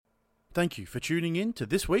Thank you for tuning in to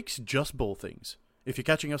this week's Just Ball Things. If you're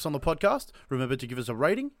catching us on the podcast, remember to give us a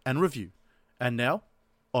rating and review. And now,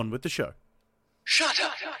 on with the show. Shut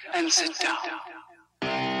up and sit down.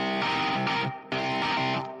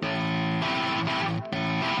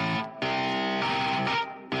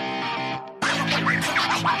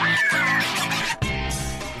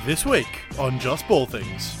 This week on Just Ball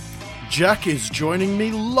Things, Jack is joining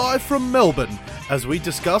me live from Melbourne as we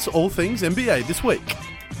discuss all things NBA this week.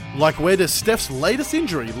 Like, where does Steph's latest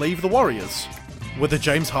injury leave the Warriors? Whether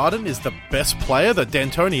James Harden is the best player that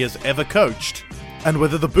D'Antoni has ever coached? And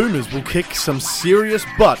whether the Boomers will kick some serious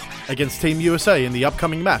butt against Team USA in the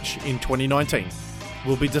upcoming match in 2019.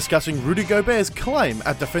 We'll be discussing Rudy Gobert's claim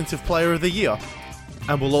at Defensive Player of the Year.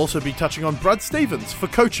 And we'll also be touching on Brad Stevens for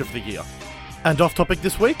Coach of the Year. And off topic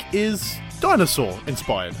this week is dinosaur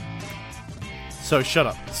inspired. So shut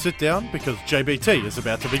up, sit down, because JBT is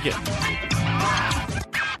about to begin.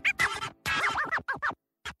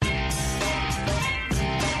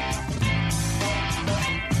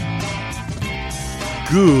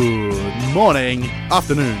 Good morning,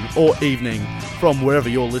 afternoon, or evening from wherever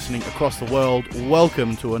you're listening across the world.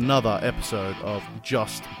 Welcome to another episode of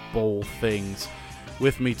Just Ball Things.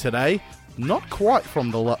 With me today, not quite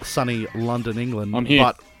from the sunny London, England, I'm here.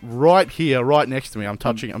 but right here, right next to me. I'm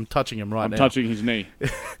touching him right now. I'm touching his knee.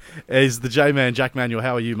 Is the J-Man, Jack Manuel.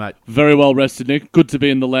 How are you, mate? Very well rested, Nick. Good to be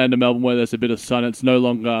in the land of Melbourne where there's a bit of sun. It's no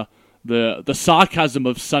longer the sarcasm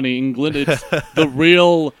of sunny England. It's the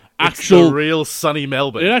real, actual... It's the real sunny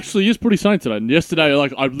Melbourne. It actually is pretty sunny today. And yesterday,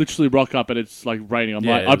 I literally rock up and it's raining.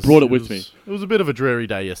 I brought it with me. It was a bit of a dreary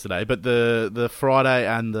day yesterday, but the Friday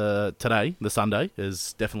and the Sunday,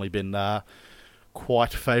 has definitely been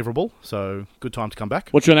quite favourable. So good time to come back.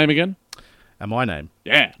 What's your name again? And my name.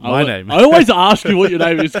 Yeah. name. I always ask you what your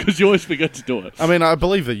name is because you always forget to do it. I mean, I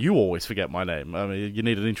believe that you always forget my name. I mean, you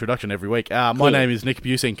need an introduction every week. My name is Nick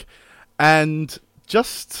Busink. And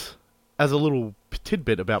just as a little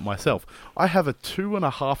tidbit about myself, I have a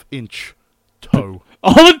 2.5-inch toe.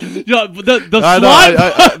 Oh, yeah, the slide.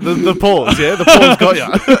 The pause, yeah, the pause got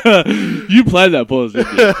you. You played that pause,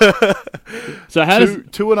 didn't you? So how does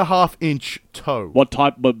 2.5-inch toe? what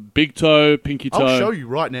type? But big toe, pinky toe. I'll show you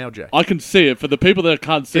right now, Jack. I can see it. For the people that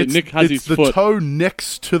can't see it, Nick has his the foot. toe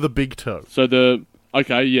next to the big toe. So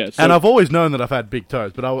yes. And I've always known that I've had big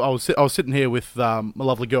toes, but I was sitting here with my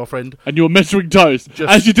lovely girlfriend. And you were measuring toes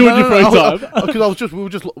as you do in your free time. Because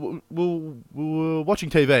we were watching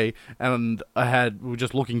TV, and we were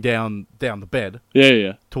just looking down the bed.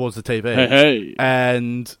 Yeah. Towards the TV.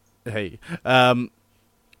 Hey.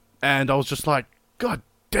 And I was just like, God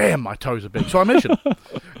damn, my toes are big. So I measured,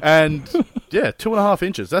 and yeah, 2.5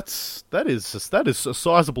 inches. That is a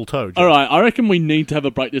sizable toe. Jack. All right, I reckon we need to have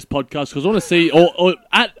a break this podcast because I want to see, or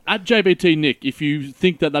at JBT Nick, if you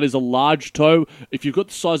think that is a large toe, if you've got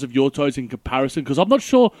the size of your toes in comparison, because I'm not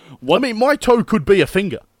sure what. I mean, my toe could be a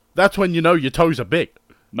finger. That's when you know your toes are big.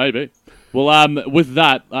 Maybe. Well, with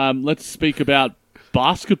that, let's speak about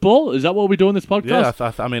basketball. Is that what we do in this podcast?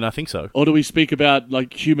 Yeah, I think so. Or do we speak about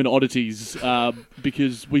human oddities?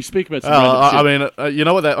 Because we speak about some random shit. You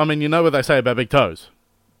know what they say about big toes.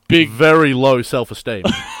 Big, very low self-esteem.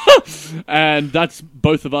 And that's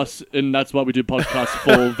both of us, and that's why we do podcasts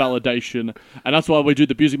for validation, and that's why we do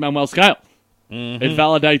the Busey Manuel scale. Mm-hmm. It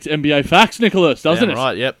validates NBA facts, Nicholas, doesn't it?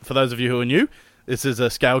 Right. Yep. For those of you who are new, this is a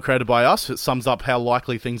scale created by us. It sums up how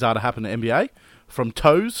likely things are to happen in the NBA, from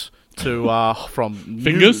toes to from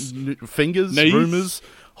fingers, knees, rumors,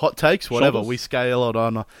 hot takes, whatever. Shoulders. We scale it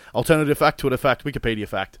on alternative fact, Twitter fact, Wikipedia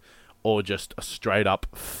fact, or just a straight up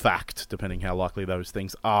fact, depending how likely those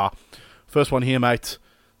things are. First one here, mate.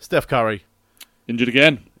 Steph Curry injured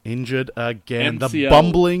again. MCL.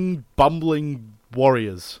 The bumbling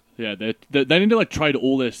Warriors. Yeah, they need to trade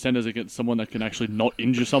all their centers against someone that can actually not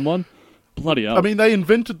injure someone. Bloody hell. I mean, they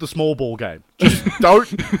invented the small ball game. Just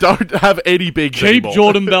don't have any bigs Keep anymore.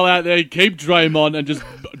 Jordan Bell out there, keep Draymond, and just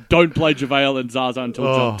don't play JaVale and Zaza until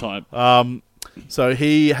job time. So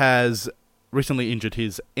he has recently injured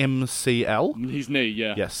his MCL. His knee,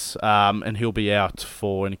 yeah. Yes, and he'll be out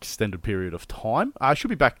for an extended period of time. Should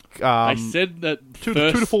be back. I said that 2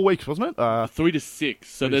 to 4 weeks, wasn't it? 3 to 6.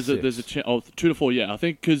 So there's a chance. 2 to 4. Yeah, I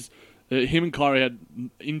think because him and Kyrie had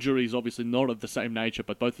injuries, obviously not of the same nature,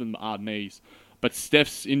 but both of them are knees. But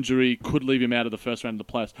Steph's injury could leave him out of the first round of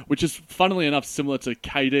the playoffs, which is, funnily enough, similar to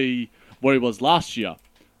KD where he was last year.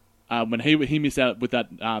 When he missed out with that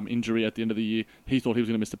injury at the end of the year, he thought he was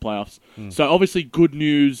going to miss the playoffs. So obviously good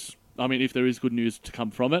news. I mean, if there is good news to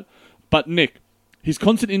come from it. But Nick, his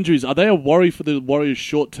constant injuries, are they a worry for the Warriors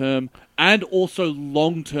short term and also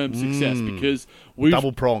long term success? Because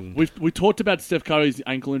double prong. We talked about Steph Curry's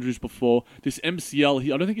ankle injuries before. This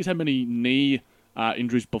MCL, I don't think he's had many knee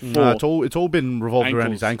injuries before. It's all been revolved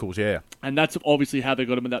around his ankles, yeah. And that's obviously how they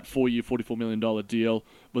got him in that 4-year, $44 million deal,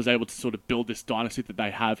 was able to sort of build this dynasty that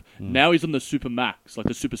they have. Now he's on the super max, like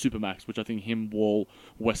the super max, which I think him, Wall,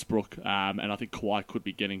 Westbrook, and I think Kawhi could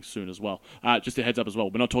be getting soon as well. Just a heads up as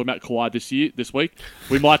well. We're not talking about Kawhi this week.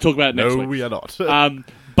 We might talk about it next week. No, we are not.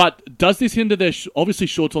 But does this hinder their obviously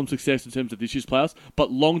short-term success in terms of this year's playoffs,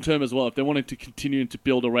 but long-term as well, if they wanted to continue to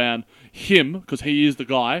build around him, because he is the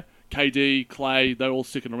guy, KD, Clay, they're all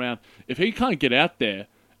sticking around. If he can't get out there,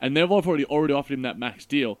 and they've already offered him that max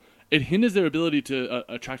deal, it hinders their ability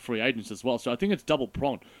to attract free agents as well. So I think it's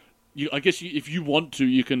double-pronged. I guess if you want to,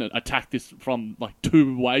 you can attack this from like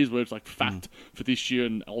two ways, where it's like fact for this year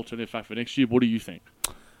and alternative fact for next year. What do you think?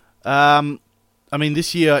 I mean,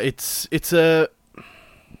 this year it's a...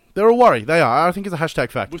 They're a worry. They are. I think it's a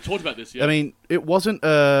hashtag fact. We've talked about this, yeah. I mean, it wasn't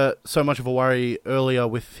so much of a worry earlier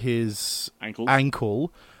with his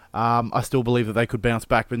ankle. I still believe that they could bounce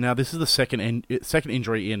back, but now this is the second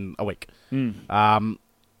injury in a week.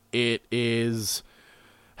 It is...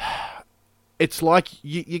 It's like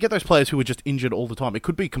you get those players who are just injured all the time. It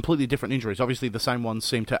could be completely different injuries. Obviously, the same ones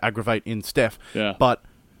seem to aggravate in Steph. Yeah. But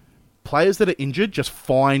players that are injured just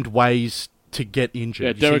find ways to get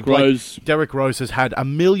injured. Yeah, Derrick Rose has had a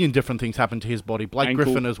million different things happen to his body. Blake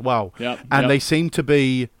Griffin as well. And they seem to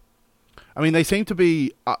be... I mean, they seem to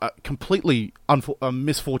be completely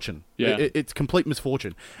misfortune. Yeah. It's complete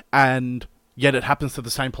misfortune. And yet it happens to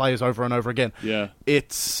the same players over and over again. Yeah.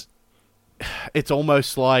 It's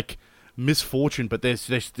almost like misfortune, but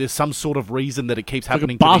there's some sort of reason that it keeps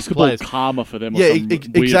happening like a to these players. Basketball karma for them. Yeah,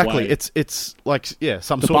 exactly. Way. It's like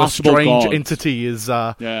some sort of strange entity is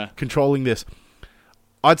controlling this.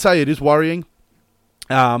 I'd say it is worrying,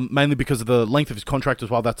 mainly because of the length of his contract as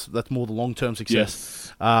well. That's more the long term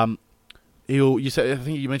success. Yes. I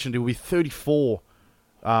think you mentioned he'll be 34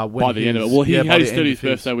 by the end of it. Well, he had his 30th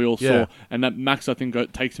birthday, we all saw, and that max, I think,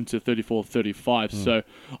 takes him to 34, 35. So,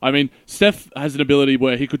 I mean, Steph has an ability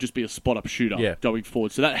where he could just be a spot-up shooter going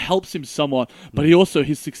forward. So that helps him somewhat, but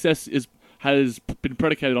his success has been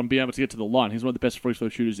predicated on being able to get to the line. He's one of the best free throw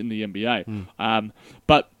shooters in the NBA.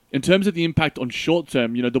 But in terms of the impact on short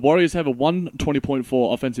term, the Warriors have a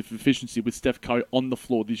 120.4 offensive efficiency with Steph Curry on the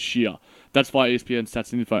floor this year. That's via ESPN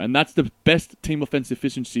Stats and Info. And that's the best team offensive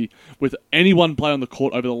efficiency with any one player on the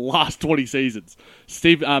court over the last 20 seasons.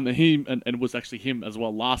 Steve, and it was actually him as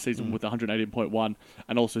well last season with 118.1,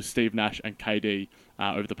 and also Steve Nash and KD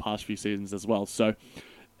over the past few seasons as well. So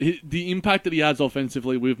the impact that he has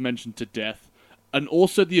offensively, we've mentioned to death. And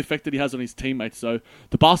also the effect that he has on his teammates. So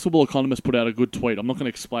the Basketball Economist put out a good tweet. I'm not going to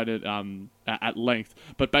explain it at length.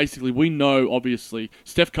 But basically, we know, obviously,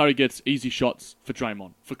 Steph Curry gets easy shots for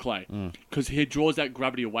Draymond, for Clay. Because he draws that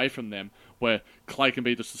gravity away from them, where Clay can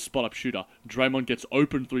be just a spot-up shooter. Draymond gets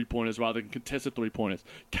open three-pointers rather than contested three-pointers.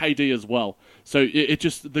 KD as well. So it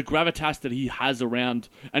just, the gravitas that he has around,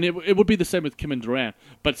 and it would be the same with Kim and Durant.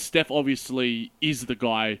 But Steph, obviously, is the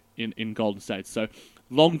guy in Golden State. So...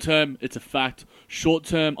 long term, it's a fact. Short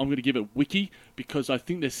term, I'm going to give it Wiki because I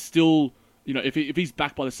think there's still, if he's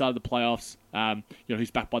back by the start of the playoffs,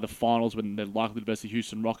 he's back by the finals when they're likely to versus the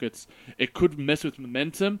Houston Rockets. It could mess with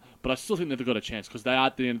momentum, but I still think they've got a chance because they are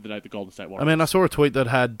at the end of the day the Golden State Warriors. I mean, I saw a tweet that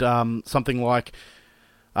had something like,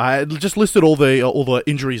 it just listed all the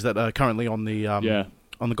injuries that are currently on the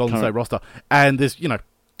Golden State roster, and there's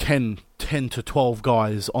 10 to 12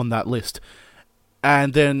 guys on that list,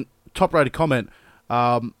 and then top rated comment.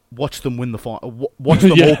 Watch them win the final. Watch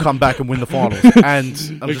them all come back and win the finals.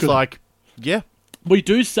 And I'm just like, yeah. We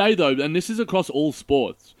do say, though, and this is across all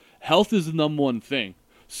sports, health is the number one thing.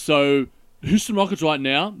 So, Houston Rockets right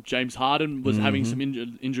now, James Harden was having some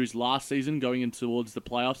injuries last season going in towards the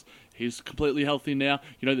playoffs. He's completely healthy now.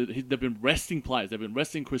 They've been resting players. They've been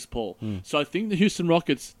resting Chris Paul. So I think the Houston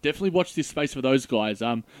Rockets definitely watch this space for those guys.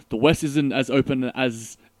 The West isn't as open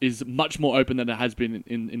as... is much more open than it has been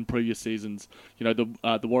in previous seasons.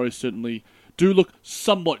 The Warriors certainly do look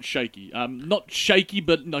somewhat shaky. Not shaky,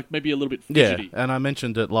 but like maybe a little bit fidgety. Yeah, and I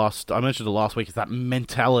mentioned it last week. Is that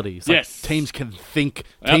mentality? It's like teams can think.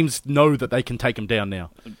 Yep. Teams know that they can take them down now,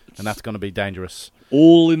 and that's going to be dangerous.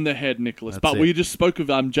 All in the head, Nicholas. But we just spoke of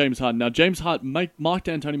James Harden. Now, James Harden, Mike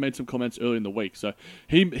D'Antoni made some comments earlier in the week. So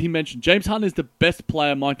he mentioned James Harden is the best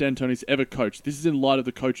player Mike D'Antoni's ever coached. This is in light of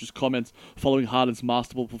the coach's comments following Harden's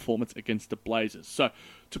masterful performance against the Blazers. So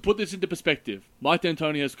to put this into perspective, Mike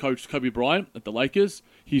D'Antoni has coached Kobe Bryant at the Lakers.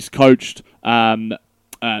 He's coached Carmelo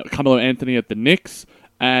Anthony at the Knicks.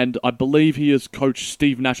 and I believe he has coached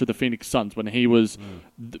Steve Nash of the Phoenix Suns when he was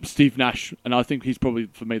Steve Nash, and I think he's probably,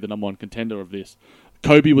 for me, the number one contender of this.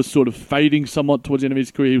 Kobe was sort of fading somewhat towards the end of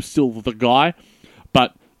his career. He was still the guy,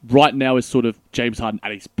 but right now is sort of James Harden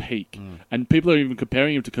at his peak. And people are even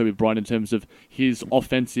comparing him to Kobe Bryant in terms of his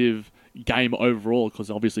offensive game overall,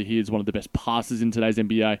 because obviously he is one of the best passers in today's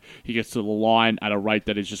NBA. He gets to the line at a rate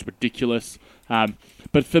that is just ridiculous.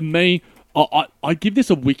 But for me, I give this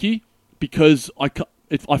a wiki because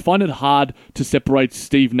I find it hard to separate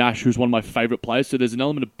Steve Nash, who's one of my favourite players, so there's an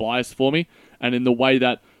element of bias for me, and in the way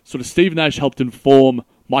that sort of Steve Nash helped inform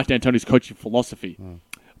Mike D'Antoni's coaching philosophy.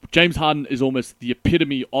 James Harden is almost the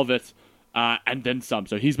epitome of it, and then some.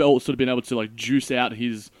 So he's sort of been able to like juice out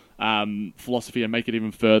his philosophy and make it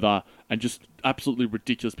even further, and just absolutely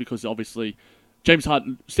ridiculous because obviously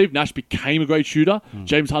Steve Nash became a great shooter.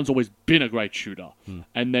 James Harden's always been a great shooter.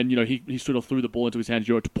 And then, he sort of threw the ball into his hands.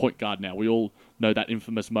 You're at point guard now. We all know that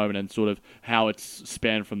infamous moment and sort of how it's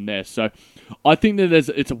spanned from there. So I think that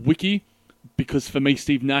it's a wiki because for me,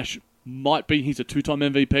 Steve Nash he's a two-time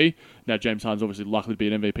MVP. Now, James Harden's obviously likely to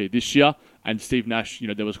be an MVP this year. And Steve Nash,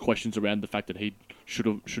 there was questions around the fact that he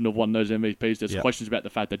shouldn't have won those MVPs. There's questions about the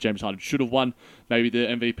fact that James Harden should have won maybe the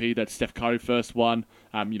MVP that Steph Curry first won.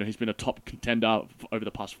 He's been a top contender over the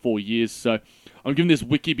past 4 years. So I'm giving this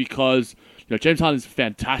wiki because, James Harden is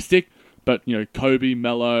fantastic. But, Kobe,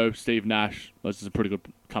 Melo, Steve Nash, those are a pretty good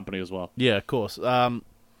company as well. Yeah, of course.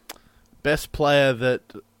 Best player that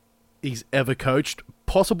he's ever coached,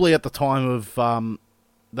 possibly at the time of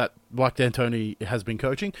that Mike D'Antoni has been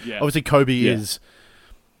coaching. Yeah. Obviously, Kobe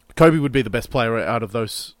would be the best player out of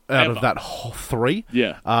that whole three.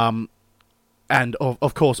 Yeah. And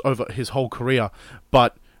of course over his whole career,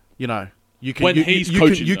 but you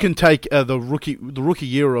can take the rookie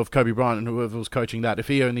year of Kobe Bryant and whoever was coaching that. If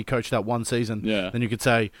he only coached that one season, then you could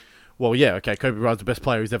say, well, yeah, okay, Kobe Bryant's the best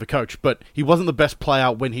player he's ever coached, but he wasn't the best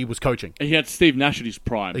player when he was coaching. He had Steve Nash at his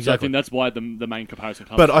prime, exactly. So I think that's why the main comparison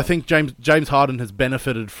comes But from. I think James Harden has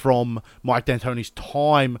benefited from Mike D'Antoni's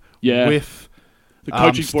time with the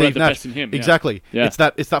coaching Steve had the Nash. best in him. Exactly. Yeah. It's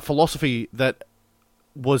that philosophy that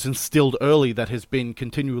was instilled early that has been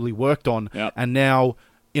continually worked on, and now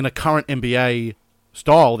in a current NBA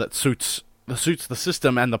style that suits the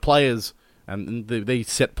system and the players and these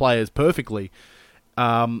set players perfectly.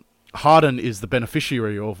 Harden is the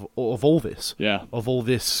beneficiary of all this, of all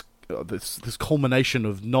this this culmination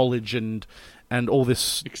of knowledge and all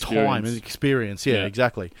this time and experience. Yeah,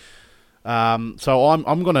 exactly. So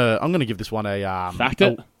I'm gonna give this one a fact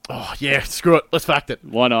it. Oh yeah, screw it. Let's fact it.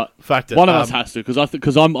 Why not? Fact it. One of us has to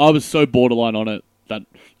because I was so borderline on it that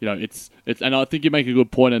it's and I think you make a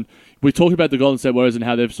good point. And we talked about the Golden State Warriors and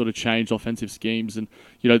how they've sort of changed offensive schemes, and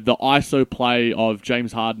the ISO play of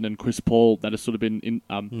James Harden and Chris Paul that has sort of been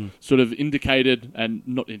sort of indicated and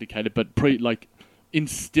not indicated, but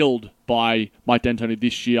instilled by Mike D'Antoni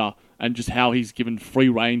this year, and just how he's given free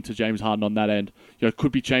reign to James Harden on that end.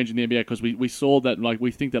 Could be changing the NBA because we saw that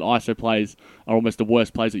we think that ISO plays are almost the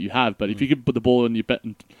worst plays that you have, but if you could put the ball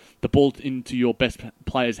into your best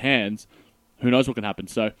player's hands, who knows what can happen.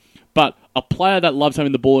 So, but a player that loves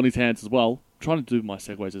having the ball in his hands as well. I'm trying to do my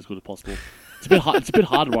segues as good as possible. It's a bit hard. It's a bit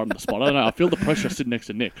hard to run on the spot. I don't know. I feel the pressure sitting next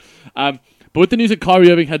to Nick. But with the news that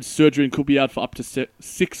Kyrie Irving had surgery and could be out for up to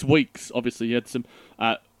 6 weeks. Obviously, he had some,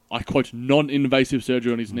 I quote, non-invasive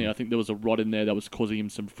surgery on his knee. I think there was a rod in there that was causing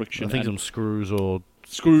him some friction. I think some screws,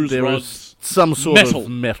 there rods. Was some sort of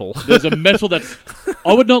metal. There's a metal that's...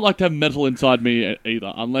 I would not like to have metal inside me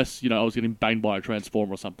either, unless, I was getting banged by a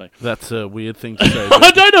transformer or something. That's a weird thing to say. I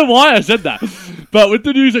don't know why I said that. But with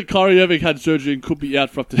the news that Kyrie Irving had surgery and could be out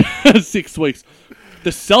for up to 6 weeks, the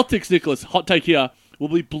Celtics, Nicholas, hot take here, will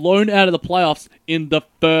be blown out of the playoffs in the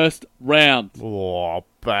first round. Oh,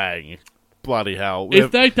 bang. Bloody hell. If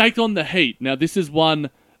they take on the Heat, now this is one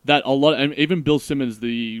that a lot, and even Bill Simmons,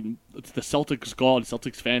 the Celtics god,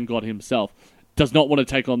 Celtics fan god himself, does not want to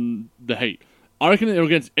take on the Heat. I reckon they're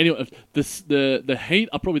against anyone. The Heat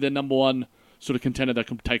are probably their number one sort of contender that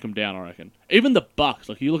can take them down, I reckon. Even the Bucks,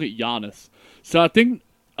 you look at Giannis. So I think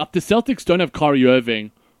if the Celtics don't have Kyrie Irving,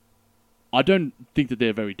 I don't think that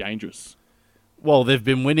they're very dangerous. Well, they've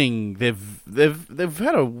been winning. They've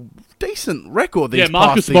had a decent record.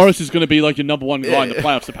 Marcus Morris is going to be your number one guy in the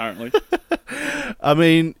playoffs, apparently. I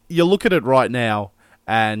mean, you look at it right now,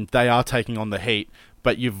 and they are taking on the Heat.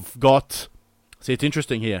 But you've got, it's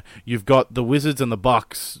interesting here. You've got the Wizards and the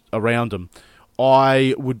Bucks around them.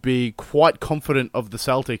 I would be quite confident of the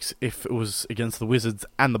Celtics if it was against the Wizards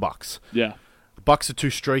and the Bucks. Yeah, the Bucks are too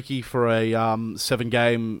streaky for a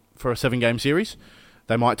 7-game series.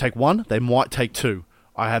 They might take one. They might take two.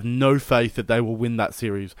 I have no faith that they will win that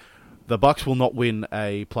series. The Bucks will not win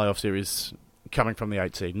a playoff series coming from the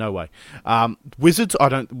 8th seed. No way. Wizards,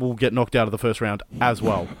 will get knocked out of the first round as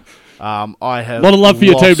well. I have a lot of love for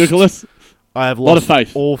your team, Nicholas. I have a lot of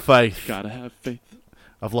faith. All faith. Gotta have faith.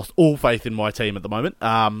 I've lost all faith in my team at the moment.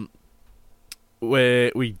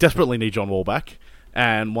 We desperately need John Wall back,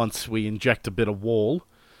 and once we inject a bit of Wall,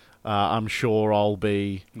 I'm sure I'll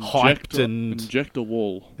be hyped and inject a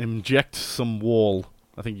Wall. Inject some Wall.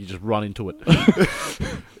 I think you just run into it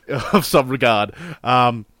of some regard.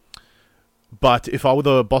 But if I were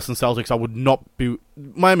the Boston Celtics, I would not be...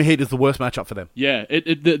 Miami Heat is the worst matchup for them. Yeah,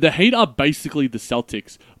 the Heat are basically the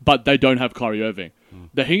Celtics, but they don't have Kyrie Irving.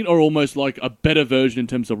 The Heat are almost like a better version in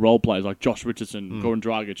terms of role players, like Josh Richardson, Goran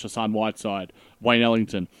Dragic, Hassan Whiteside, Wayne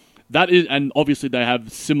Ellington. And obviously they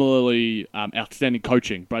have similarly outstanding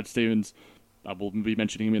coaching. Brad Stevens, we'll be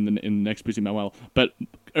mentioning him in the next Busy Manuel, but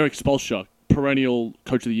Eric Spoelstra, perennial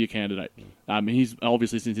Coach of the Year candidate. He's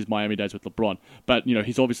obviously since his Miami days with LeBron, but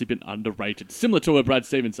he's obviously been underrated, similar to a Brad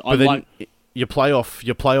Stevens. Your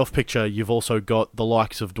playoff picture, you've also got the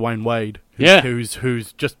likes of Dwayne Wade,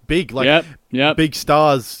 who's just big, big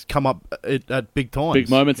stars come up at big times, big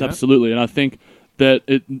moments, absolutely. And I think that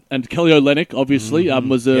and Kelly Olynyk obviously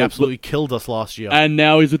was he absolutely killed us last year, and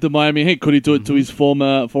now he's with the Miami Heat. Could he do it to his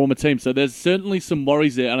former team? So there's certainly some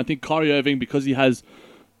worries there, and I think Kyrie Irving, because he has.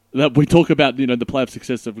 That we talk about, the playoff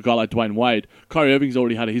success of a guy like Dwayne Wade. Kyrie Irving's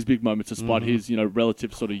already had his big moments despite his,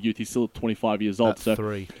 relative sort of youth. He's still 25 years old.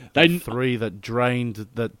 Three that drained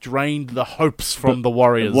the hopes from the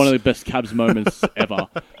Warriors. One of the best Cavs moments ever.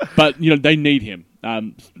 But they need him.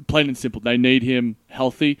 Plain and simple, they need him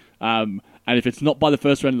healthy. And if it's not by the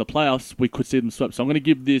first round of the playoffs, we could see them swept. So I'm going to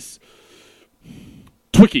give this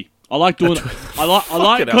Twicky. I like doing it.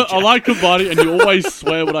 I like combining, and you always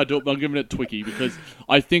swear when I do it, but I'm giving it Twicky because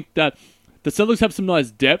I think that the Celtics have some nice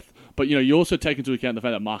depth, but you also take into account the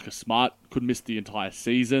fact that Marcus Smart could miss the entire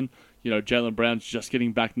season. Jaylen Brown's just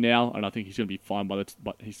getting back now, and I think he's going to be fine but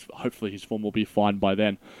hopefully his form will be fine by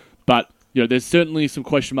then. But there's certainly some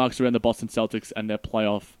question marks around the Boston Celtics and their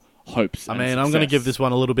playoff hopes. I'm going to give this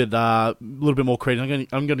one a little bit more credit.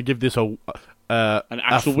 I'm going to give this an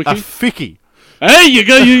actual wiki, a ficky. Hey, you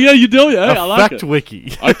go, you do it. Hey, I like fact it.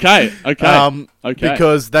 wiki. Okay. Okay.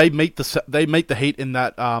 Because they meet the Heat in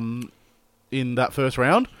that first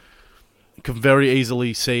round. Can very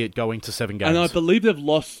easily see it going to 7 games. And I believe they've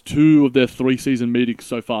lost 2 of their 3 season meetings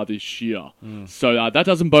so far this year. So that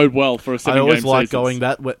doesn't bode well for a 7 game season. I always like going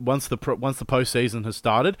that once the postseason has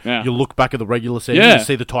started, you look back at the regular season, you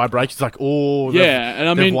see the tie breaks. It's like,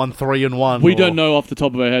 they've won 3-1. We don't know off the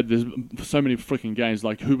top of our head. There's so many freaking games,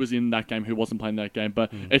 like who was in that game, who wasn't playing that game.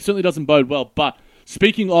 But it certainly doesn't bode well. But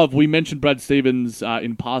speaking of, we mentioned Brad Stevens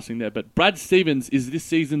in passing there, but Brad Stevens is this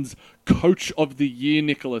season's Coach of the Year,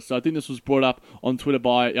 Nicholas. So I think this was brought up on Twitter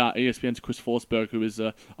by ESPN's Chris Forsberg, who is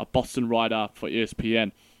a Boston writer for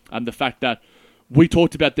ESPN. And the fact that we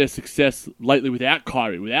talked about their success lately without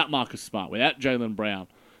Kyrie, without Marcus Smart, without Jaylen Brown,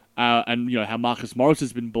 and how Marcus Morris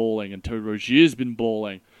has been balling and Terry Rozier's been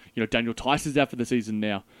balling. Daniel Tice is out for the season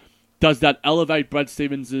now. Does that elevate Brad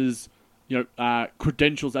Stevens's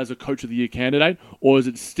credentials as a Coach of the Year candidate, or is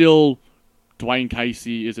it still Dwayne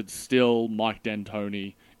Casey? Is it still Mike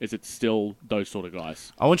D'Antoni? Is it still those sort of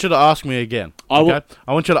guys? I want you to ask me again. I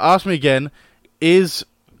want you to ask me again. Is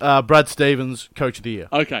Brad Stevens Coach of the Year?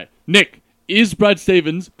 Okay, Nick, is Brad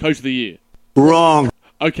Stevens Coach of the Year? Wrong.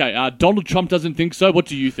 Okay, Donald Trump doesn't think so. What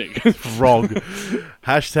do you think? Wrong.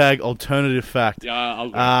 Hashtag alternative fact. Yeah,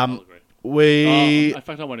 I'll agree. In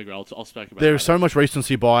fact, I won't agree. I'll speak about there is so much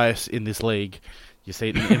recency bias in this league. You see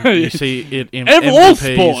it in all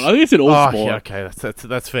sport. I think it's in all sport. Yeah, okay,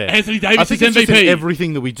 that's fair. Anthony Davis is MVP. Just in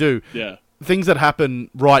everything that we do. Yeah. Things that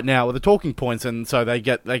happen right now are the talking points, and so they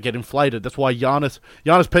get inflated. That's why Giannis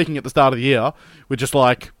peaking at the start of the year. We're just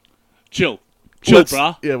like, chill,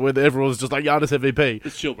 bruh. Yeah, where everyone's just like Giannis MVP.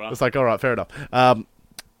 It's chill, bruh. It's like, all right, fair enough. Now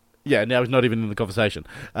he's not even in the conversation.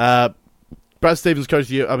 Brad Stevens, Coach of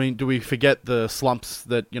the Year. I mean, do we forget the slumps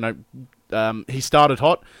that he started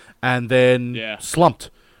hot and then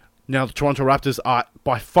slumped? Now the Toronto Raptors are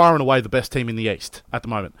by far and away the best team in the East at the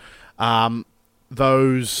moment.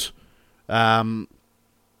 Those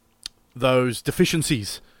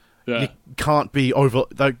deficiencies can't be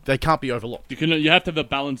they can't be overlooked. You have to have a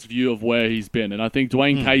balanced view of where he's been, and I think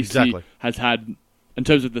Dwayne Casey has had, in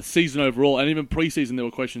terms of the season overall, and even preseason, there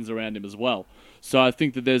were questions around him as well. So I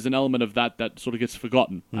think that there's an element of that sort of gets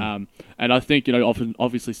forgotten. And I think,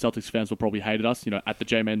 obviously Celtics fans will probably hate us, at the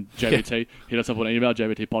J-Man JVT. Hit us up on email,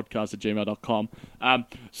 jvtpodcast@gmail.com.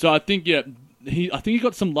 So I think, I think he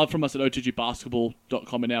got some love from us at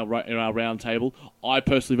OTGbasketball.com in our round table. I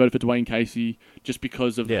personally voted for Dwayne Casey just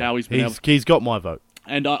because of how he's been he's got my vote.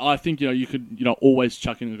 And I think, you could, always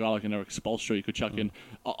chuck in a guy like an Eric Spoelstra. You could chuck in.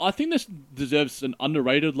 I think this deserves an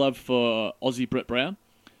underrated love for Aussie Brett Brown.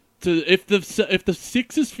 If the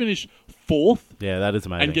Sixers finish 4th, that is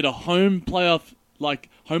amazing, and get a home playoff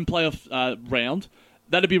round,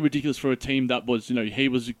 that'd be ridiculous for a team that was, he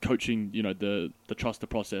was coaching, the trust the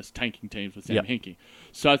process, tanking teams with Sam Hinkie.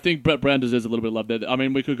 So I think Brett Brown deserves a little bit of love there. I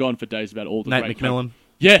mean, we could go on for days about all the Nate McMillan.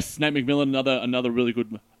 Yes, Nate McMillan, another really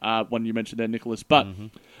good one you mentioned there, Nicholas. But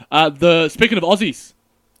speaking of Aussies,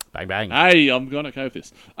 bang bang. Hey, I'm going to go with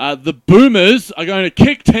this. The Boomers are going to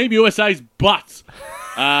kick Team USA's butts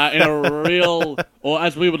in a real, or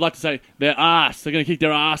as we would like to say, their ass. They're going to kick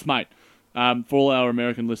their ass, mate. For all our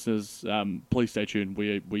American listeners, please stay tuned.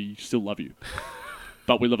 We still love you,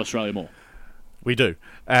 but we love Australia more. We do,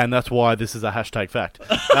 and that's why this is a hashtag fact.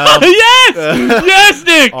 Yes,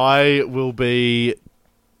 Nick. I will be.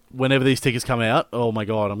 Whenever these tickets come out, oh my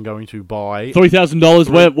god, I'm going to buy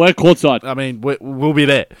 $3,000. We're courtside. I mean, we'll be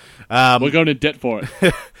there. We're going in debt for it.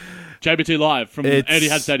 JBT Live from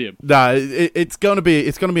Etihad Stadium. No, it's going to be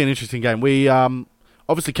an interesting game. We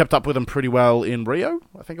obviously kept up with them pretty well in Rio,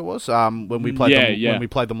 I think it was, when we played them. When we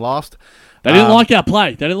played them last. They didn't like our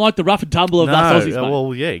play. They didn't like the rough and tumble of us Aussies, mate.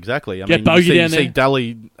 Well, yeah, exactly. Get bogey down there. You see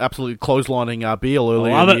Daly absolutely clotheslining Beal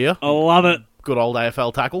earlier in the year. I love it. Good old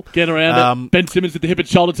AFL tackle. Get around it. Ben Simmons with the hip and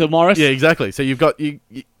shoulder to Morris. Yeah, exactly. So you've got... I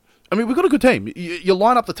mean, we've got a good team. You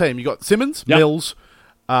line up the team. You've got Simmons, Mills,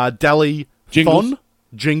 Daly, Thon,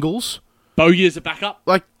 Jingles. Bogey as a backup.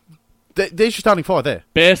 Like, there's your starting 5 there.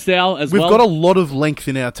 Bairstow as well. We've got a lot of length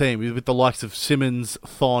in our team with the likes of Simmons,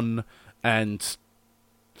 Thon, and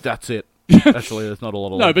that's it. Actually, there's not a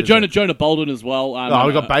lot of length. No, but Jonah Bolden as well.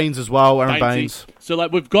 We've got Baines as well, Aaron Baines. So,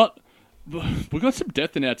 we've got some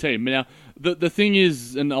depth in our team. Now, the thing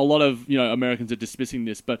is, and a lot of Americans are dismissing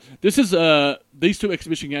this, but this is these 2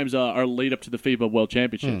 exhibition games are a lead up to the FIBA World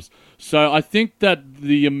Championships. So I think that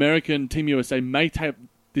the American Team USA may take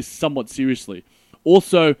this somewhat seriously.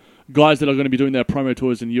 Also, guys that are going to be doing their promo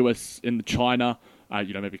tours in the US, in China,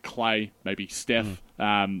 maybe Clay, maybe Steph,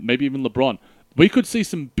 maybe even LeBron. We could see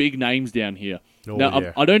some big names down here. I'm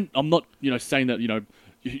not saying that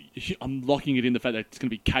I'm locking it in the fact that it's going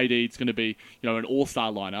to be KD, it's going to be an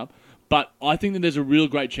all-star lineup, but I think that there's a real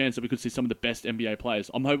great chance that we could see some of the best NBA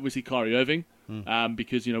players. I'm hoping we see Kyrie Irving,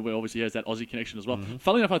 because we obviously has that Aussie connection as well.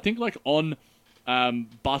 Funnily enough, I think on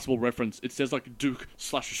Basketball Reference it says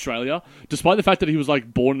Duke/Australia, despite the fact that he was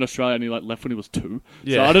born in Australia and he left when he was 2.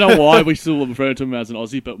 So I don't know why we still refer to him as an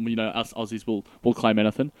Aussie, but us Aussies will claim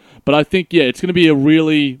anything. But I think it's going to be a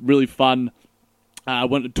really, really fun.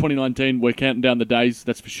 2019, we're counting down the days,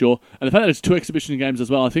 that's for sure. And the fact that it's 2 exhibition games as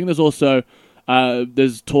well. I think there's also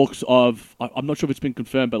there's talks of, I'm not sure if it's been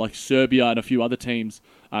confirmed, but Serbia and a few other teams,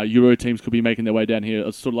 Euro teams, could be making their way down here.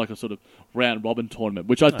 It's sort of like a sort of round robin tournament,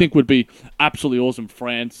 which I think would be absolutely awesome.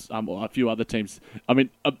 France, or a few other tems. I mean,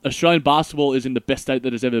 Australian basketball is in the best state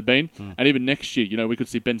that it's ever been, and even next year, we could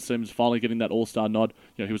see Ben Simmons finally getting that all-star nod.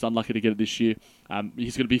 He was unlucky to get it this year.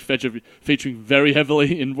 He's going to be featuring very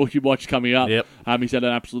heavily in Rookie Watch coming up. Yep. He's had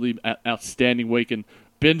an absolutely outstanding week, and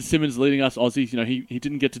Ben Simmons leading us Aussies. He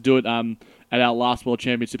didn't get to do it at our last World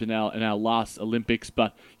Championship and our last Olympics,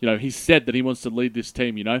 but he said that he wants to lead this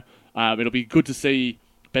team. It'll be good to see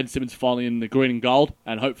Ben Simmons finally in the green and gold,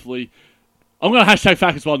 and hopefully, I'm going to hashtag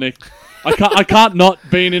fact as well, Nick. I can't not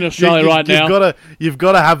being in Australia right now. You've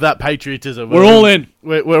got to have that patriotism. We're all in.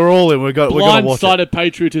 We're all in. We're going to watch it. Blindsided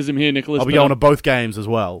patriotism here, Nicholas. I'll be going to both games as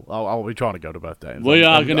well. I'll be trying to go to both games.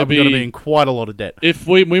 I'm going to be in quite a lot of debt. If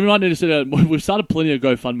we might need to set we've started plenty of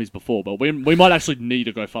GoFundMes before, but we might actually need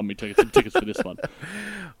a GoFundMe tickets for this one.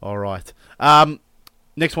 All right.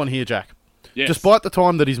 Next one here, Jack. Yes. Despite the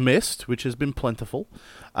time that he's missed, which has been plentiful,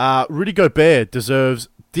 Rudy Gobert deserves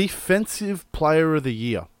Defensive Player of the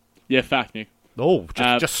Year. Yeah, fact, Nick. Oh,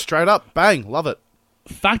 just straight up. Bang. Love it.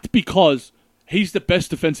 Fact, because he's the best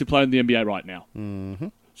defensive player in the NBA right now. Mm-hmm.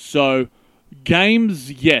 So, games,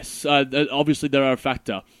 yes. Obviously, they're a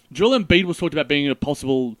factor. Joel Embiid was talked about being a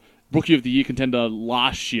possible Rookie of the Year contender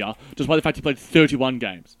last year, despite the fact he played 31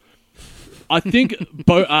 games. I think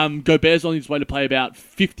Gobert's on his way to play about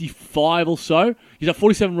 55 or so. He's at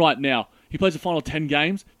 47 right now. He plays the final 10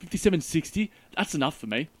 games, 57-60. That's enough for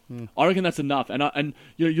me. I reckon that's enough. And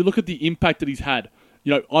you look at the impact that he's had.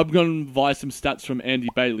 I'm going to advise some stats from Andy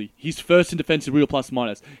Bailey. He's first in defensive real plus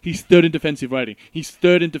minus. He's third in defensive rating. He's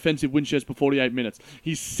third in defensive win shares per 48 minutes.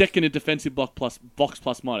 He's second in defensive box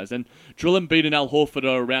plus minus. And Joel Embiid and Al Horford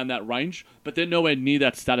are around that range, but they're nowhere near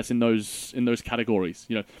that status in those categories.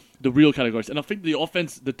 The real categories. And I think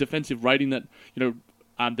the defensive rating that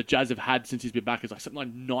the Jazz have had since he's been back is like something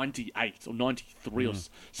like 98 or 93 or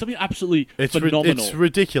something absolutely phenomenal. It's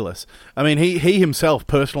ridiculous. I mean, he himself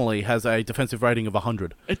personally has a defensive rating of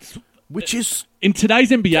 100. Which is... In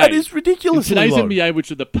today's NBA... That is ridiculously In today's low. NBA,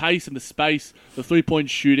 which are the pace and the space, the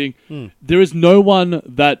three-point shooting, there is no one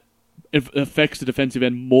that affects the defensive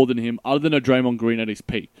end more than him other than a Draymond Green at his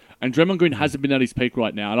peak. And Draymond Green hasn't been at his peak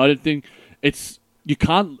right now. And I don't think you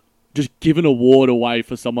can't just give an award away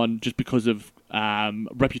for someone just because of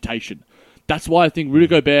reputation. That's why I think Rudy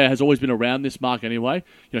Gobert has always been around this mark anyway.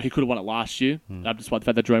 He could have won it last year, despite the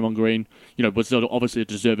fact that Draymond Green, was obviously a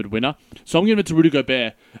deserved winner. So I'm giving it to Rudy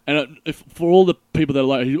Gobert. And for all the people that are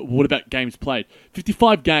like, what about games played?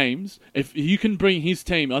 55 games, if you can bring his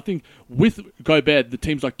team, I think with Gobert, the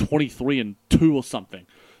team's like 23-2 or something.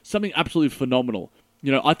 Something absolutely phenomenal.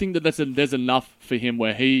 I think that there's enough for him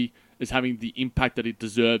where he is having the impact that he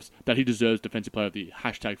deserves Defensive Player of the year.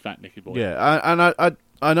 # Fat Nicky Boy. Yeah, and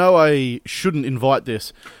I know I shouldn't invite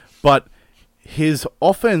this, but his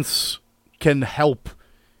offense can help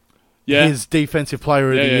his Defensive Player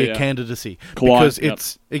of the Year candidacy.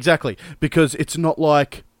 Kawhi, Because it's not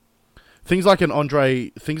like things like an Andre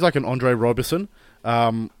Roberson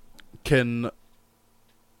can.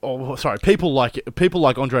 Oh, sorry. People like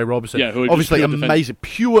Andre Roberson. Yeah, who are obviously amazing,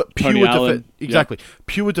 pure exactly.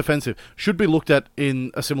 Pure defensive should be looked at in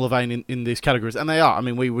a similar vein in these categories, and they are. I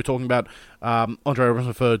mean, we were talking about Andre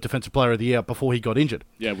Roberson for Defensive Player of the Year before he got injured.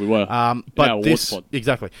 Yeah, we were. But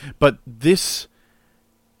this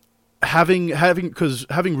having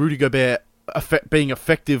Rudy Gobert being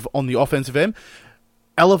effective on the offensive end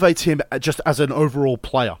elevates him just as an overall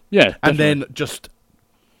player. Yeah, definitely. And then just.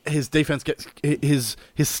 His defense gets his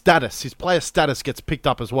status, his player status gets picked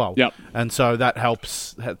up as well. Yep. And so that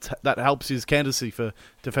helps his candidacy for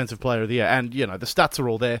Defensive Player of the Year. And the stats are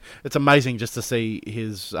all there. It's amazing just to see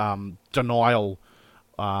his denial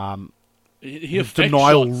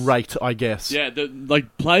denial shots. rate, I guess. Yeah,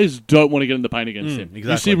 players don't want to get in the paint against him.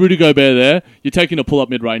 Exactly. You see Rudy Gobert there, you're taking a pull-up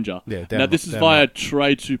mid-ranger. Yeah, now, this is via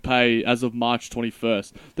trade to pay as of March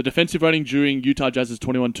 21st. The defensive rating during Utah Jazz's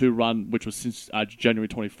 21-2 run, which was since January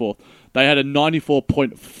 24th, they had a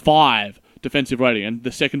 94.5 defensive rating, and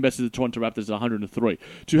the second best is the Toronto Raptors at 103.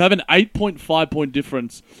 To have an 8.5-point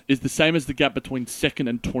difference is the same as the gap between 2nd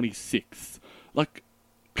and 26th.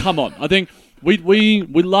 Come on. I think... We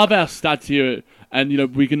love our stats here,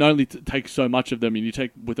 and we can only take so much of them, and you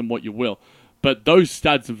take with them what you will. But those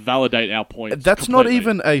stats validate our points. That's completely. not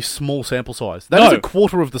even a small sample size. That is a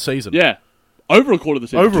quarter of the season. Yeah, over a quarter of the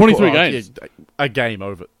season. 23 games. Yeah, a game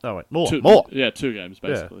over. Oh wait, more. Yeah, 2 games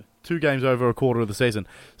basically. Yeah, 2 games over a quarter of the season.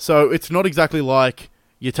 So it's not exactly like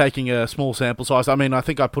you're taking a small sample size. I mean, I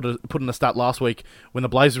think I put in a stat last week when the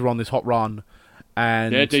Blazers were on this hot run.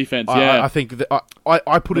 And their defense, I think that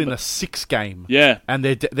I put in a 6 game. Yeah. And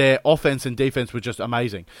their offense and defense were just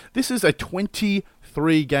amazing. This is a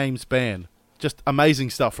 23 game span. Just amazing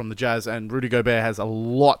stuff from the Jazz, and Rudy Gobert has a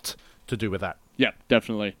lot to do with that. Yeah,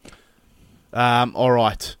 definitely. All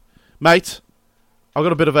right. Mate, I've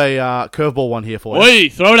got a bit of a curveball one here for you. Oi,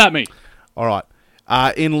 throw it at me. All right.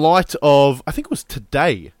 In light of, I think it was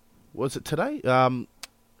today. Was it today?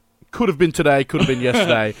 Could have been today, could have been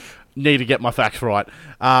yesterday. Need to get my facts right.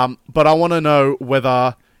 But I want to know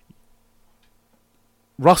whether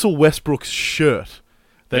Russell Westbrook's shirt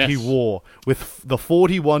that he wore with the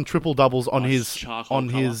 41 triple doubles on his shirt,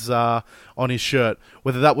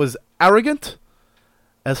 whether that was arrogant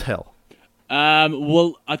as hell.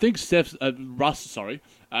 Well, I think Russ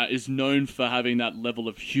is known for having that level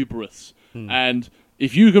of hubris, and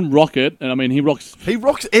if you can rock it, and I mean, he rocks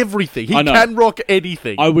everything. He can rock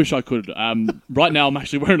anything. I wish I could. Right now, I'm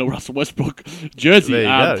actually wearing a Russell Westbrook jersey. There you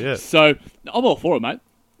go, yeah. So I'm all for it, mate.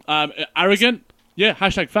 Arrogant, yeah. #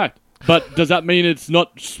 fact. But does that mean it's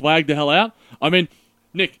not swag the hell out? I mean,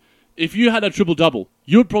 Nick, if you had a triple double,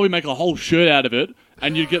 you would probably make a whole shirt out of it,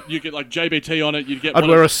 and you'd get like JBT on it. I'd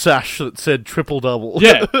wear a sash that said triple double.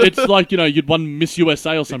 Yeah, it's like you'd won Miss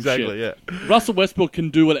USA or some shit. Exactly, yeah. Russell Westbrook can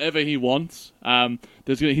do whatever he wants.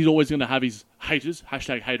 He's always going to have his haters. #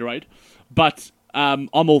 haterade. But I'm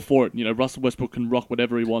all for it. Russell Westbrook can rock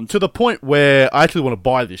whatever he wants. To the point where I actually want to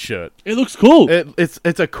buy this shirt. It looks cool.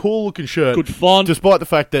 It's a cool looking shirt. Good font. Despite the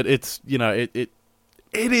fact that it's it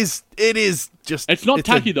is just. It's not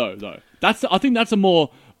tacky though. I think that's a more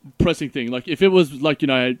pressing thing. Like if it was like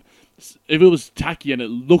if it was tacky and it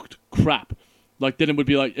looked crap, like then it would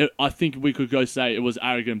be like, I think we could go say it was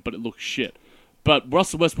arrogant, but it looked shit. But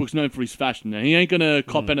Russell Westbrook's known for his fashion, and he ain't going to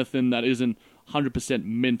cop anything that isn't 100%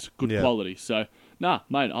 mint good quality. So, nah,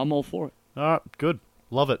 mate, I'm all for it. All right, good.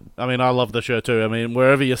 Love it. I mean, I love the shirt too. I mean,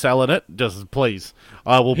 wherever you're selling it, just please,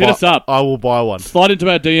 hit us up. I will buy one. Slide into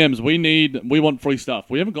our DMs. We want free stuff.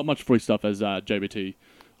 We haven't got much free stuff as JBT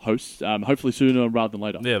hosts. Hopefully sooner rather than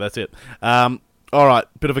later. Yeah, that's it. All right,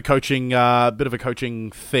 bit of a coaching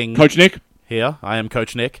thing. Coach Nick here. I am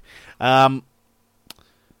Coach Nick.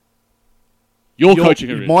 Your coaching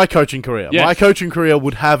career. My coaching career. Yes. My coaching career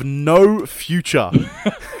would have no future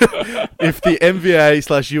if the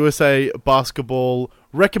NBA/USA basketball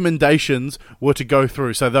recommendations were to go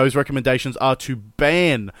through. So those recommendations are to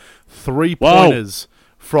ban 3-pointers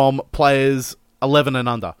from players 11 and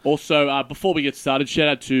under. Also, before we get started, shout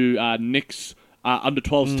out to Nick's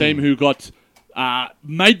under-12s team who got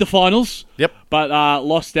made the finals. Yep. But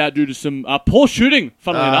lost out due to some poor shooting.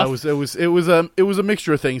 Funnily enough, it was a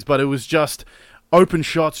mixture of things, but it was just open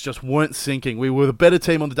shots just weren't sinking. We were the better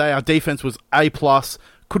team on the day. Our defense was A+.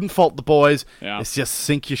 Couldn't fault the boys. Yeah. It's just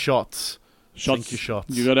sink your shots. Sink your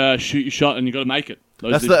shots. You gotta shoot your shot and you gotta make it.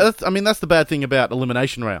 That's the bad thing about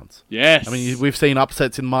elimination rounds. Yes. I mean, we've seen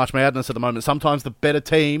upsets in March Madness at the moment. Sometimes the better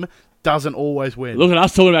team doesn't always win. Look at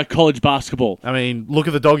us talking about college basketball. I mean, look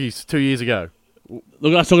at the Doggies 2 years ago.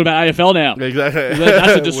 Look at us talking about AFL now. Exactly.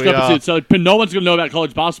 That's a discrepancy. So no one's going to know about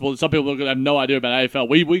college basketball. Some people are going to have no idea about AFL.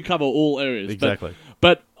 We cover all areas. Exactly.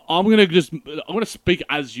 But I'm going to speak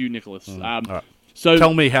as you, Nicholas. All right. So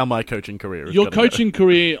tell me how my coaching career is. Your coaching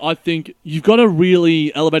career, I think you've got a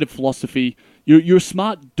really elevated philosophy. You're a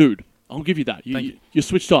smart dude. I'll give you that. You're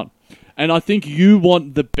switched on. And I think you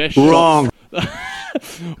want the best Wrong. shots.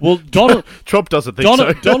 Well, Donald Trump doesn't think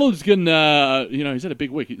so. Donald's going to, he's had a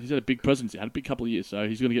big week. He's had a big presidency. Had a big couple of years, so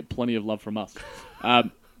he's going to get plenty of love from us.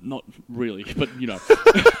 Not really, but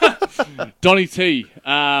Donnie T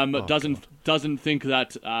doesn't think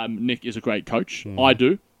that Nick is a great coach. I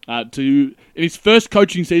do. In his first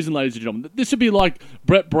coaching season, ladies and gentlemen, this would be like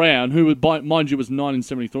Brett Brown, who, mind you, was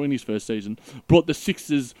 9-73 in his first season, brought the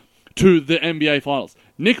Sixers to the NBA Finals.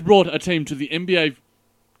 Nick brought a team to the NBA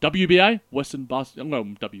WBA, Western Basketball, no,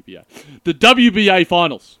 WBA, the WBA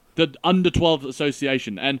Finals, the Under-12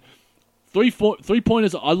 Association, and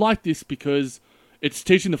three-pointers. I like this because it's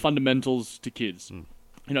teaching the fundamentals to kids.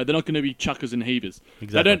 They're not going to be chuckers and heavers.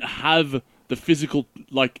 Exactly. They don't have the physical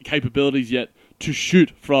capabilities yet to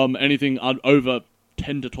shoot from anything over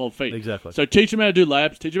 10 to 12 feet. Exactly. So teach them how to do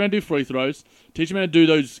layups, teach them how to do free throws, teach them how to do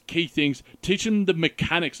those key things, teach them the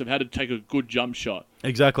mechanics of how to take a good jump shot.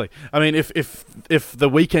 Exactly. I mean, if the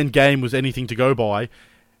weekend game was anything to go by,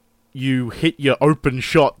 you hit your open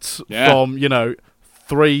shots from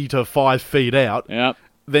 3 to 5 feet out. Yeah.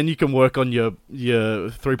 Then you can work on your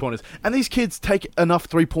 3-pointers. And these kids take enough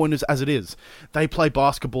 3-pointers as it is. They play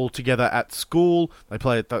basketball together at school. They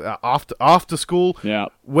play it after school. Yeah.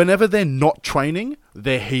 Whenever they're not training,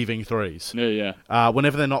 they're heaving threes. Yeah.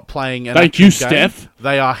 Whenever they're not playing an Thank you, game, Steph.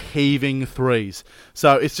 they are heaving threes.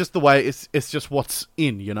 So it's just the way, it's just what's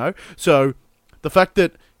in, So the fact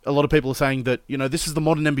that a lot of people are saying that, this is the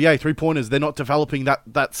modern NBA, 3-pointers, they're not developing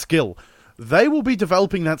that skill. They will be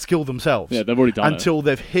developing that skill themselves. Yeah, they've already done until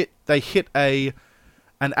it. they hit an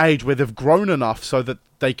age where they've grown enough so that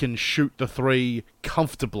they can shoot the 3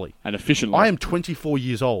 comfortably and efficiently. I am 24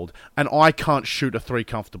 years old and I can't shoot a 3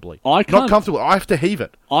 comfortably. I can't. Not comfortably. I have to heave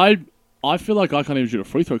it. I feel like I can't even shoot a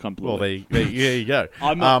free throw comfortably. Well, there you go.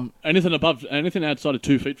 Anything outside of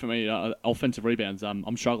 2 feet for me, offensive rebounds,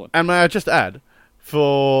 I'm struggling. And may I just add,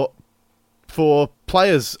 for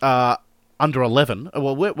players under 11,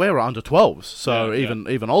 well, we're under 12s, so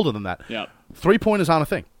even older than that. Yeah. 3-pointers aren't a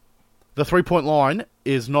thing. The 3-point line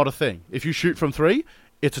is not a thing. If you shoot from 3,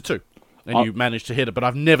 it's a 2. And you manage to hit it, but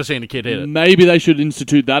I've never seen a kid hit it. Maybe they should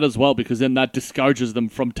institute that as well, because then that discourages them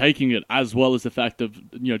from taking it, as well as the fact of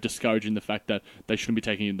discouraging the fact that they shouldn't be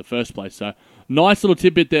taking it in the first place. So, nice little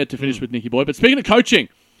tidbit there to finish with Nicky Boy. But speaking of coaching,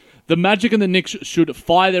 the Magic and the Knicks should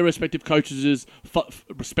fire their respective coaches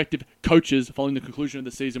following the conclusion of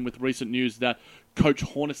the season, with recent news that Coach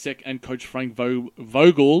Hornacek and Coach Frank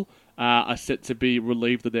Vogel are set to be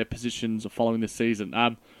relieved of their positions following this season.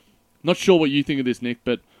 Not sure what you think of this, Nick,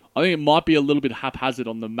 but I think it might be a little bit haphazard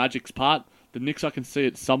on the Magic's part. The Knicks, I can see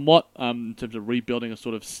it somewhat in terms of rebuilding a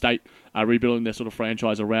sort of state, rebuilding their sort of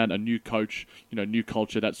franchise around a new coach, new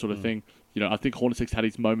culture, that sort of thing. I think Hornacek's had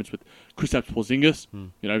his moments with Kristaps Porzingis.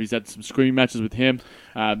 He's had some screaming matches with him.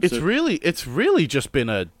 It's really just been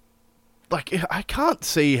I can't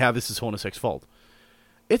see how this is Hornacek's fault.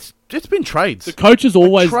 It's been trades. The coach is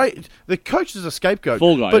always the coach is a scapegoat.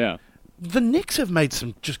 Fall guy, the Knicks have made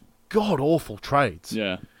some just god-awful trades.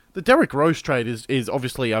 Yeah. The Derrick Rose trade is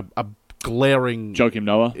obviously a glaring... Joakim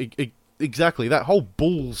Noah. Exactly. That whole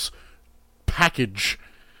Bulls package,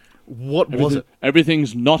 was it?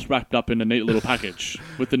 Everything's not wrapped up in a neat little package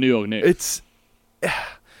with the New York Knicks.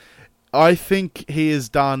 I think he has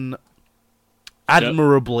done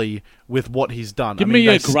admirably with what he's done. Give me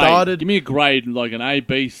a grade. Give me a grade like an A,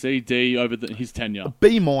 B, C, D over his tenure.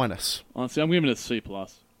 B minus. Honestly, I'm giving it a C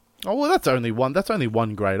plus. Oh well, that's only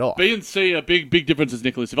one grade off. B and C are big differences,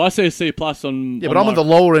 Nicholas. If I say a C plus on but I'm at the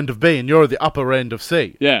lower end of B and you're at the upper end of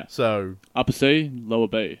C. Yeah. So upper C, lower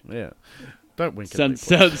B. Yeah. Don't wink at me.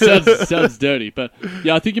 Sounds dirty, but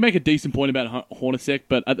yeah, I think you make a decent point about Hornacek.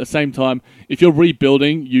 But at the same time, if you're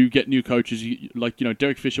rebuilding, you get new coaches.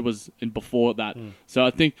 Derek Fisher was in before that. So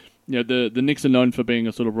I think the Knicks are known for being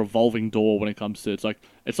a sort of revolving door when it comes to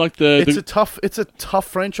it's a tough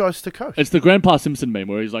franchise to coach. It's the Grandpa Simpson meme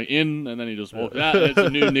where he's like in and then he just walks out. It's a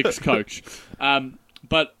new Knicks coach.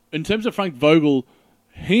 But in terms of Frank Vogel,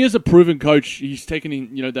 he is a proven coach. He's taken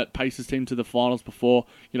in, that Pacers team to the finals before.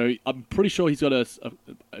 I'm pretty sure he's got a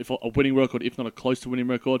winning record, if not a close to winning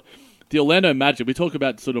record. The Orlando Magic, we talk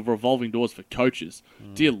about sort of revolving doors for coaches.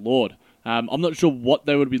 Dear Lord. I'm not sure what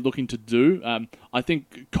they would be looking to do. I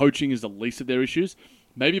think coaching is the least of their issues.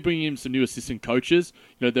 Maybe bringing in some new assistant coaches.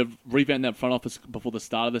 They've revamped that front office before the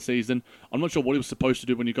start of the season. I'm not sure what he was supposed to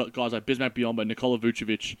do when you got guys like Bismack Biyombo, Nikola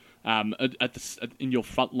Vucevic in your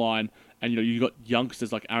front line, and you got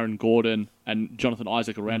youngsters like Aaron Gordon and Jonathan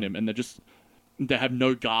Isaac around him, and they have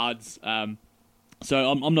no guards.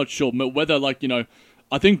 So I'm not sure whether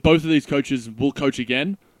I think both of these coaches will coach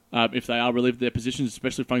again. If they are relieved of their positions,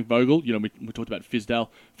 especially Frank Vogel. We talked about Fizdale.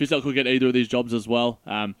 Fizdale could get either of these jobs as well.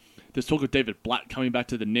 There's talk of David Blatt coming back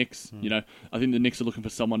to the Knicks. I think the Knicks are looking for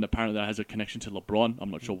someone apparently that has a connection to LeBron.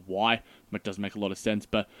 I'm not sure why. It doesn't make a lot of sense.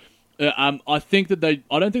 But I think that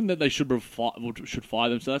I don't think that they should fire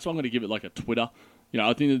them. So that's why I'm going to give it like a Twitter.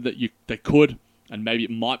 I think that they could, and maybe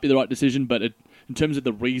it might be the right decision. But in terms of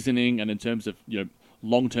the reasoning and in terms of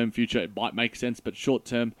long-term future, it might make sense. But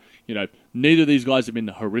short-term, neither of these guys have been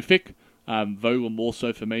horrific. Vogel more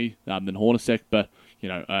so for me than Hornacek. But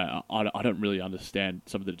I don't really understand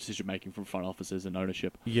some of the decision-making from front offices and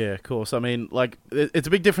ownership. Yeah, of course. I mean, it's a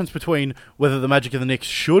big difference between whether the Magic and the Knicks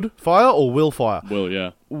should fire or will fire. Will,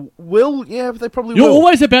 yeah. Will, yeah, they probably You're will. You're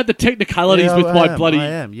always about the technicalities with my bloody I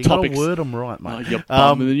am. You topics. got a word them right, mate.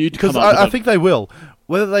 Because I think they will.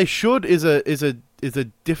 Whether they should is a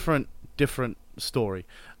different story.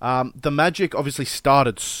 The Magic obviously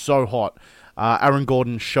started so hot. Aaron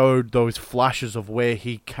Gordon showed those flashes of where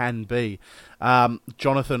he can be.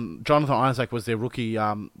 Jonathan Isaac was their rookie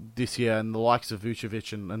this year, and the likes of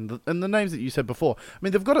Vucevic and the names that you said before. I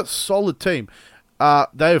mean, they've got a solid team.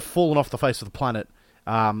 They have fallen off the face of the planet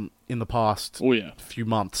in the past few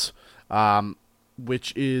months,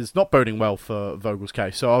 which is not boding well for Vogel's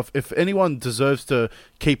case. So if anyone deserves to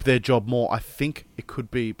keep their job more, I think it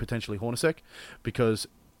could be potentially Hornacek, because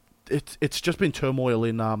it's just been turmoil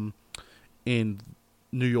in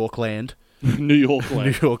New York land. New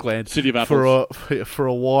York land. City of Apples. For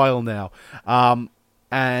a while now.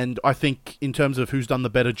 And I think in terms of who's done the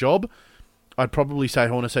better job, I'd probably say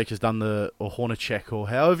Hornacek has done or Hornacek, or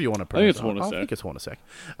however you want to pronounce it. I think it's Hornacek.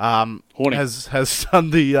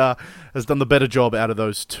 Has done the better job out of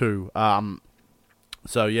those two.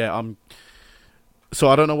 So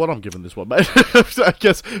I don't know what I'm giving this one, mate. I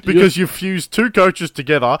guess because you've fused two coaches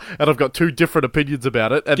together, and I've got two different opinions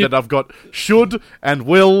about it, and then I've got should and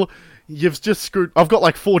will. You've just screwed. I've got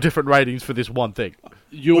like 4 different ratings for this one thing. What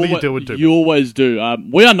are you doing to me? You always do.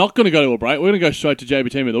 We are not going to go to a break. We're going to go straight to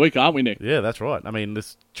JB Team of the Week, aren't we, Nick? Yeah, that's right. I mean,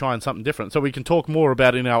 let's try something different, so we can talk more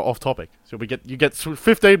about it in our off-topic. So you get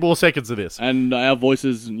 15 more seconds of this, and our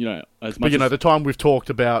voices, as much. But the time we've talked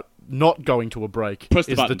about not going to a break is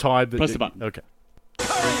the time that press the button. Okay.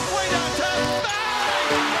 Curry, way downtown.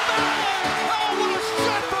 Oh, what a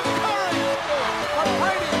shot from Curry! A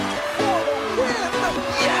rating for the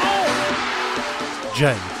win. Yes!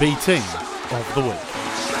 JB Team of the Week.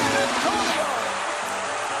 San Antonio.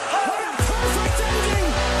 What a perfect ending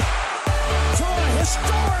to a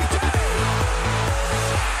historic day.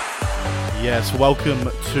 Yes, welcome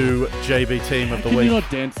to JB Team of the Can Week. you not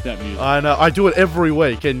dance to that music? I know, I do it every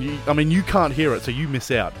week, and you can't hear it, so you miss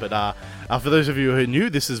out. But for those of you who are new,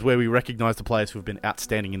 this is where we recognise the players who have been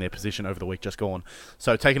outstanding in their position over the week just gone.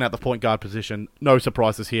 So taking out the point guard position, no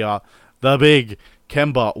surprises here. The big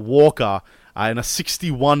Kemba Walker in a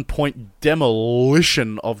 61-point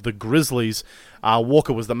demolition of the Grizzlies.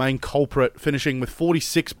 Walker was the main culprit, finishing with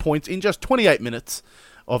 46 points in just 28 minutes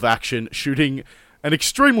of action, shooting an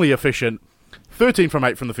extremely efficient 13 from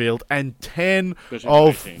 8 from the field, and 10 13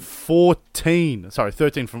 of from 18. 14. Sorry,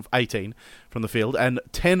 13 from 18 from the field, and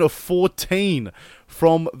 10 of 14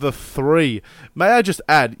 from the 3. May I just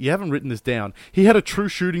add, you haven't written this down, he had a true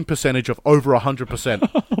shooting percentage of over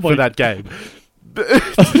 100% for that game.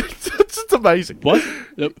 It's amazing. What?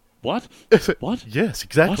 What? What? Yes,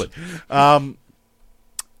 exactly. And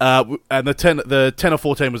the 10 of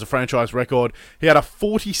 14 was a franchise record. He had a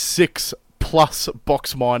 46 plus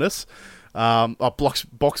box minus, box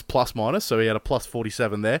plus minus, so he had a plus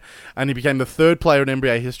 47 there, and he became the third player in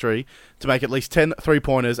NBA history to make at least 10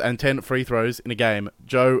 three-pointers and 10 free throws in a game.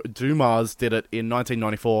 Joe Dumars did it in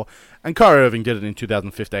 1994, and Kyrie Irving did it in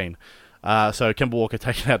 2015. So Kemba Walker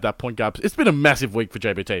taking out that point guard. It's been a massive week for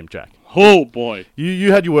JB Team, Jack. Oh boy,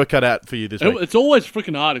 you had your work cut out for you this week. It's always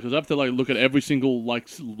freaking hard because I have to look at every single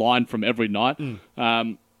line from every night.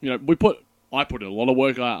 I put in a lot of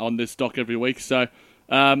work on this doc every week, so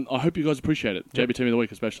I hope you guys appreciate it. JB Team of the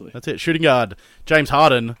week especially. That's it. Shooting guard James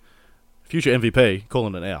Harden, future MVP,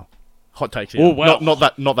 calling it now. Hot takes here. Oh wow, not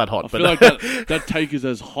that hot. I feel like that take is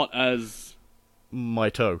as hot as my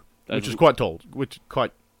toe, That's which is quite tall,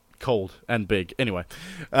 quite cold and big. Anyway,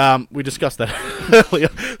 we discussed that earlier.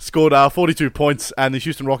 Scored 42 points, and the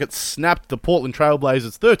Houston Rockets snapped the Portland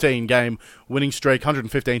Trailblazers 13-game winning streak,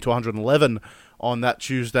 115 to 111 on that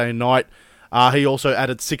Tuesday night. He also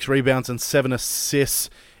added 6 rebounds and 7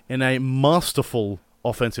 assists in a masterful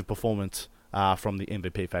offensive performance from the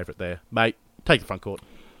MVP favourite there. Mate, take the front court.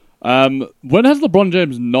 When has LeBron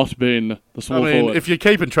James not been the small forward? If you're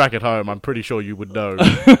keeping track at home, I'm pretty sure you would know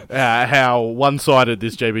how one-sided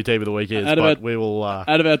this JB Team of the week is. Out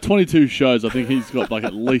of our 22 shows, I think he's got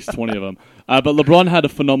at least 20 of them. But LeBron had a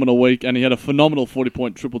phenomenal week, and he had a phenomenal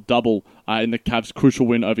 40-point triple-double in the Cavs' crucial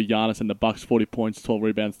win over Giannis and the Bucks. 40 points, 12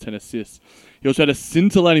 rebounds, 10 assists. He also had a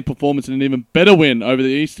scintillating performance in an even better win over the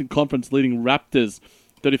Eastern Conference leading Raptors.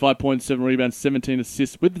 35 points, 7 rebounds, 17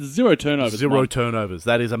 assists with 0 turnovers. Zero turnovers.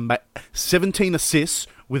 That is 17 assists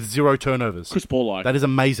with 0 turnovers. Chris Paul-like. That is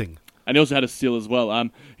amazing. And he also had a steal as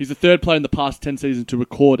well. He's the third player in the past 10 seasons to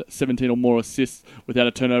record 17 or more assists without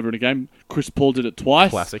a turnover in a game. Chris Paul did it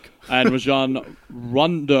twice. Classic. And Rajon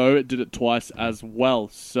Rondo did it twice as well.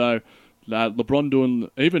 So LeBron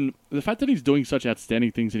doing, even the fact that he's doing such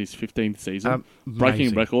outstanding things in his 15th season,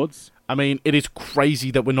 breaking records. I mean, it is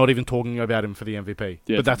crazy that we're not even talking about him for the MVP.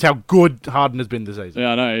 Yeah. But that's how good Harden has been this season. Yeah,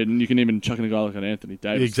 I know. And you can even chuck in a guy like an Anthony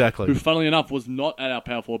Davis. Exactly. Who, funnily enough, was not at our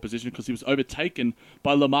power forward position because he was overtaken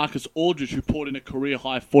by LaMarcus Aldridge, who poured in a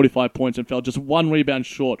career-high 45 points and fell just 1 rebound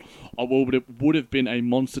short of what would have been a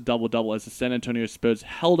monster double-double as the San Antonio Spurs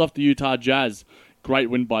held off the Utah Jazz. Great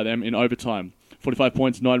win by them in overtime. 45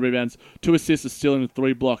 points, 9 rebounds, 2 assists, a steal, and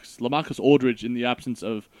 3 blocks. LaMarcus Aldridge, in the absence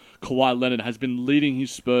of Kawhi Leonard, has been leading his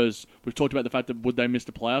Spurs. We've talked about the fact that would they miss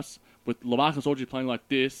the playoffs? With LaMarcus Aldridge playing like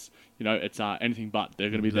this, it's anything but. They're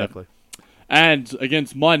going to be there. And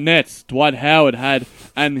against my Nets, Dwight Howard had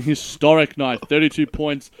an historic night. 32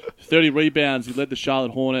 points, 30 rebounds. He led the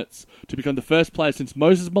Charlotte Hornets to become the first player since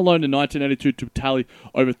Moses Malone in 1982 to tally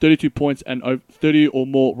over 32 points and over 30 or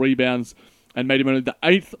more rebounds, and made him only the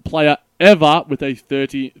 8th player ever with a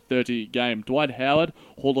 30-30 game. Dwight Howard,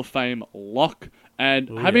 Hall of Fame lock,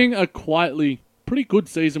 and having a quietly pretty good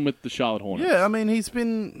season with the Charlotte Hornets. Yeah, I mean, he's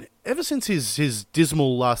been, ever since his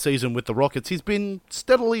dismal last season with the Rockets, he's been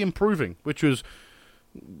steadily improving, which was,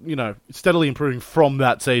 steadily improving from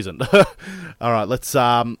that season. All right, let's,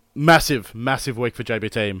 massive week for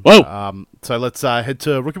JB Team. Whoa! So let's head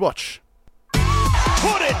to Rookie Watch.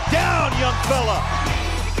 Put it down, young fella.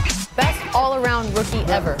 Best all-around rookie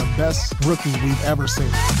ever. The best rookie we've ever seen.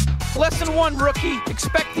 Lesson 1, rookie.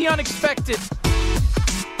 Expect the unexpected.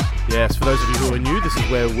 Yes, for those of you who are new, this is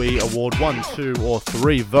where we award 1, 2, or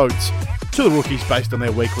 3 votes to the rookies based on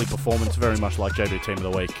their weekly performance, very much like JB Team of the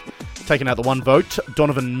Week. Taking out the 1 vote,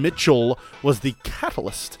 Donovan Mitchell was the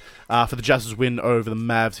catalyst for the Jazz's win over the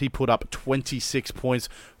Mavs. He put up 26 points,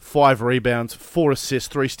 5 rebounds, 4 assists,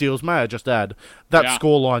 3 steals. May I just add, that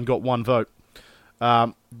scoreline got 1 vote.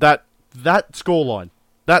 That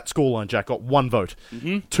scoreline, Jack, got 1 vote.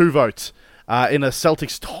 2 votes in a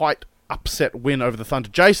Celtics tight upset win over the Thunder.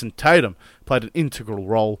 Jason Tatum played an integral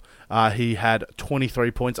role. He had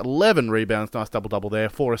 23 points, 11 rebounds, nice double-double there,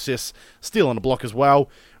 4 assists, steal and a block as well,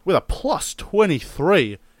 with a plus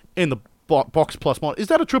 23 in the box plus minus. Is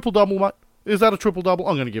that a triple-double, mate? Is that a triple-double?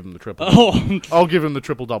 I'm going to give him the triple. I'll give him the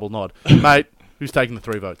triple-double nod. Mate, Who's taking the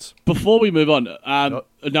 3 votes? Before we move on,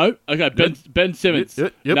 no, okay, Ben Simmons.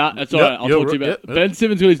 Yep. Nah, that's all right. I'll talk to you about Ben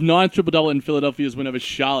Simmons got his 9th triple-double in Philadelphia's win over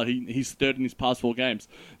Charlotte. He's third in his past 4 games.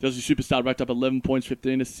 The Aussie superstar racked up 11 points,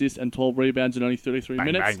 15 assists, and 12 rebounds in only 33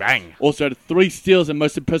 minutes. Bang. Also had 3 steals and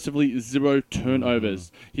most impressively 0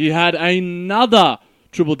 turnovers. He had another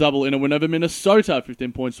triple-double in a win over Minnesota,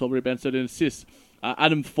 15 points, 12 rebounds, 13 assists.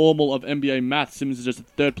 Adam Formal of NBA Math. Simmons is just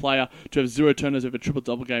the 3rd player to have 0 turnovers over a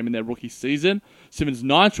triple-double game in their rookie season. Simmons'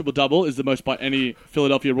 9th triple-double is the most by any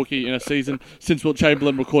Philadelphia rookie in a season since Wilt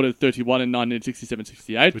Chamberlain recorded 31 in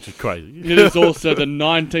 1967-68. Which is crazy. It is also the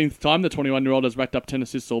 19th time the 21-year-old has racked up 10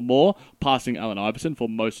 assists or more, passing Allen Iverson for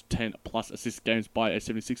most 10-plus assist games by a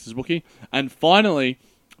 76ers rookie. And finally,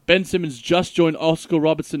 Ben Simmons just joined Oscar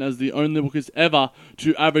Robertson as the only rookies ever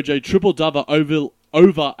to average a triple-double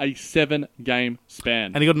over a 7-game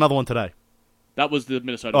span. And he got another one today. That was the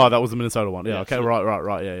Minnesota Oh, one. that was the Minnesota one. Yeah, okay, so-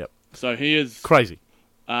 right. Yeah. So he is... Crazy.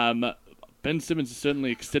 Ben Simmons is certainly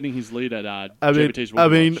extending his lead at JBT's rookie I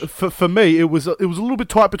mean, watch. for me, it was a little bit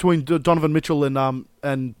tight between Donovan Mitchell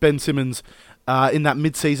and Ben Simmons in that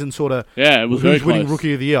mid-season sort of. Yeah, it was who's very close. winning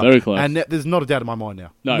Rookie of the Year. Very close. And there's not a doubt in my mind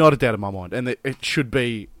now. No. Not a doubt in my mind, and it should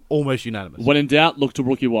be almost unanimous. When in doubt, look to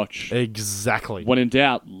Rookie Watch. Exactly. When in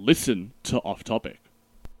doubt, listen to Off Topic.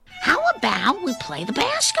 How about we play the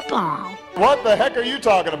basketball? What the heck are you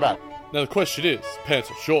talking about? Now the question is,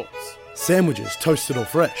 pants or shorts? Sandwiches, toasted or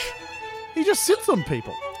fresh. He just sits on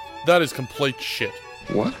people. That is complete shit.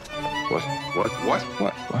 What? What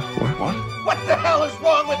the hell is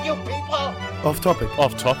wrong with you people? Off topic.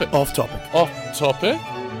 Off topic. Off topic. Off topic?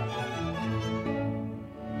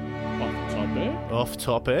 Off Topic? Off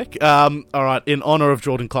topic. All right, in honor of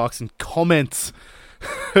Jordan Clarkson comments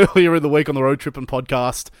earlier in the week on the Road Trippin'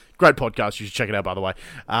 podcast. Great podcast. You should check it out, by the way.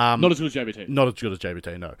 Not as good as JBT. Not as good as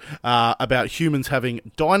JBT, no. About humans having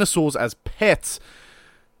dinosaurs as pets.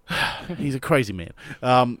 He's a crazy man.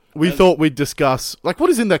 We thought we'd discuss, what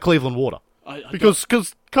is in that Cleveland water? Because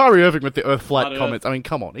Kyrie Irving with the Earth flat comments. I mean,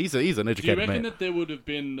 come on, he's an educated Do you reckon man. that there would have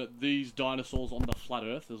been these dinosaurs on the flat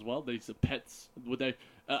Earth as well? These pets? Would they?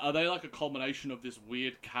 Are they like a culmination of this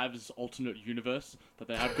weird Cavs alternate universe that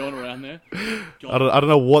they have going around there? I don't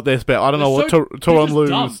know what they're about. I don't know what Toron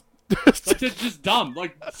Lu's. They're just dumb.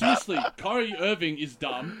 Like, seriously, Kyrie Irving is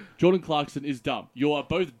dumb. Jordan Clarkson is dumb. You are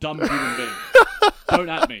both dumb human beings. Don't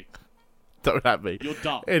at me. Don't at me. You're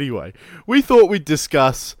dumb. Anyway, we thought we'd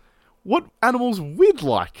discuss what animals we'd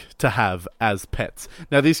like to have as pets.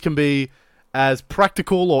 Now, these can be as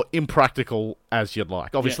practical or impractical as you'd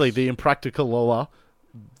like. Obviously, Yes. the impractical,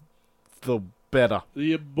 the better.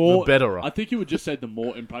 The better. I think you would just say the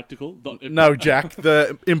more impractical. No, Jack.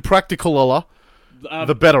 The impractical,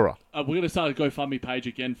 the better. We're going to start a GoFundMe page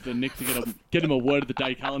again for Nick to get him a word of the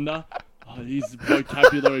day calendar. Oh, his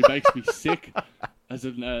vocabulary makes me sick as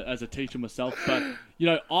a teacher myself. But,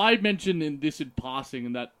 I mentioned in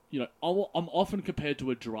passing that, I'm often compared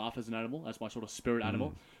to a giraffe as an animal, as my sort of spirit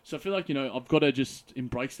animal. So I feel like, I've got to just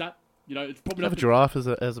embrace that. It's probably Have not a giraffe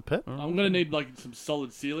as a pet? I'm going to need, some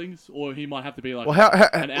solid ceilings, or he might have to be, Well,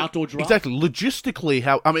 an outdoor giraffe. Exactly.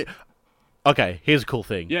 Logistically, okay, here's a cool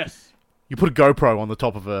thing. Yes. You put a GoPro on the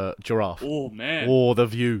top of a giraffe. Oh, man. Or the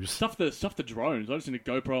views. Stuff the drones. I just need a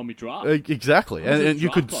GoPro on my giraffe. Exactly. How much does And a you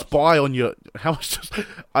giraffe could cost? spy on your... How much does...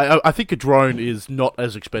 I think a drone is not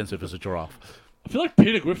as expensive as a giraffe. I feel like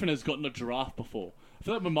Peter Griffin has gotten a giraffe before. I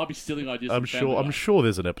feel like we might be stealing ideas from Family I'm Guy. sure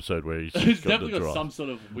there's an episode where he's He's got a definitely got giraffe. some sort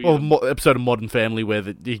of weird... Or episode of Modern Family where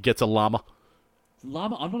he gets a llama.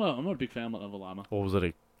 Llama? I'm not a big fan of a llama. Or was it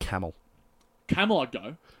a camel? Camel, I'd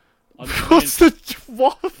go. What's the...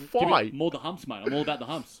 Why? Give me more the humps, mate. I'm all about the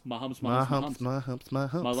humps. My humps. My humps. My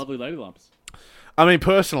lovely lady lumps. I mean,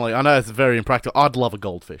 personally, I know it's very impractical. I'd love a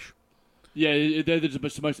goldfish. Yeah, they're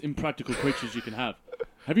the most impractical creatures you can have.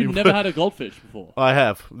 Have you never had a goldfish before? I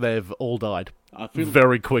have. They've all died. I feel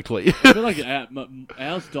very quickly. I feel like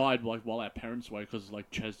ours died while our parents were, because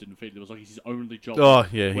Chaz didn't feed it. It was his only job. Oh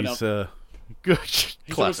yeah, When he's good. He's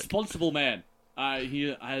a Classic. responsible man.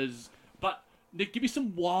 He has. But Nick, give me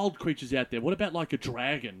some wild creatures out there. What about a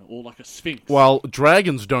dragon or a sphinx? Well,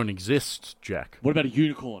 dragons don't exist, Jack. What about a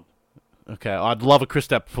unicorn? Okay, I'd love a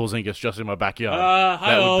Kristaps Porzingis just in my backyard.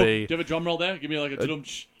 Hi, that would be. Do you have a drum roll there? Give me a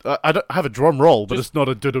dudum-ch. I don't have a drum roll, but Just it's not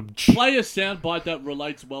a dudum. Play a soundbite that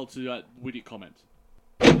relates well to that witty comment.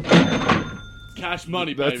 Cash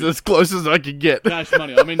money, baby. That's as close as I can get. Cash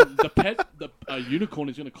money. I mean, the unicorn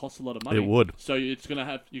is going to cost a lot of money. It would. So you're going to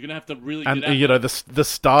have to really And get out. the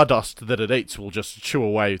stardust that it eats will just chew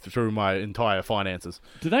away through my entire finances.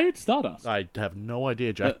 Do they eat stardust? I have no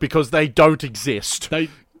idea, Jack, because they don't exist.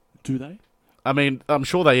 Do they? I mean, I'm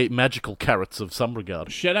sure they eat magical carrots of some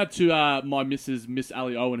regard. Shout out to my Mrs. Miss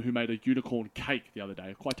Ali Owen, who made a unicorn cake the other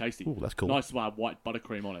day. Quite tasty. Ooh, that's cool. Nice white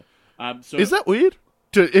buttercream on it. So is that weird?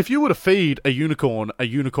 If you were to feed a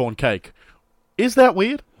unicorn cake, is that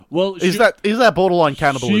weird? Well, is that borderline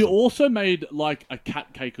cannibalism? She also made like a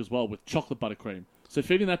cat cake as well with chocolate buttercream. So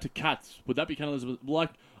feeding that to cats, would that be cannibalism?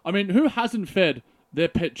 Like, I mean, who hasn't fed their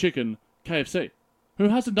pet chicken KFC? Who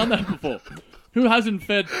hasn't done that before? Who hasn't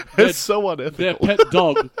fed their pet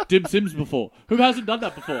dog Dim Sims before? Who hasn't done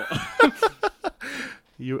that before?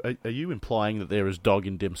 Are you implying that there is dog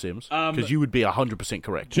in Dim Sims? Because you would be 100%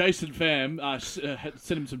 correct. Jason Pham,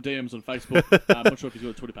 send him some DMs on Facebook. I'm not sure if he's got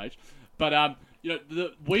a Twitter page, but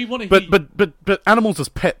we want to hear. But animals as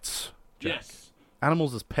pets. Jack. Yes,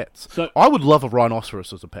 animals as pets. So I would love a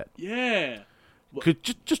rhinoceros as a pet. Yeah,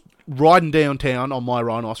 just riding downtown on my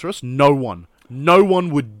rhinoceros. No one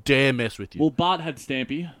would dare mess with you. Well, Bart had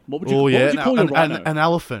Stampy. What would you call your rhino? An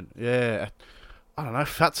elephant. Yeah, I don't know.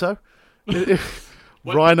 Fatso.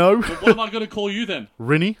 Rhino. What am I going to call you then?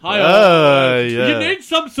 Rinny. Hi. Yeah. You need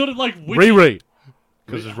some sort of like Riri.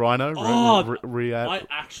 Because it's Rhino. I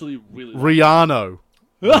actually really Rihanna.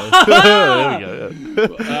 There we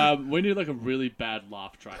go. We need like a really bad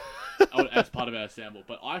laugh track as part of our sample,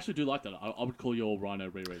 but I actually do like that. I would call your Rhino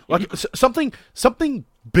Riri. Like something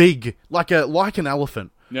big, like an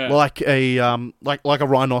elephant. Yeah. Like a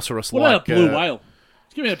rhinoceros. What about a blue whale?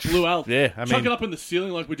 Just give me a blue elf. Yeah, I mean, chuck it up in the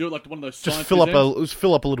ceiling like we do it like one of those. Just fill up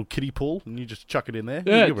a little kiddie pool and you just chuck it in there.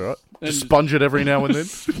 Yeah, you'll be right. Just sponge it every now and then.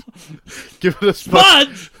 Give it a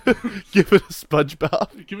sponge. Give it a sponge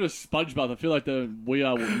bath. Give it a sponge bath. I feel like we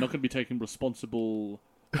are not going to be taking responsible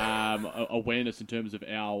awareness in terms of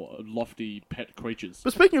our lofty pet creatures.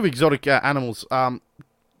 But speaking of exotic animals,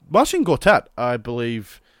 Marcin Gortat, I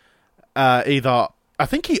believe, I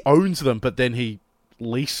think he owns them, but then he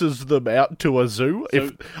leases them out to a zoo. So,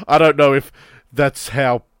 I don't know if that's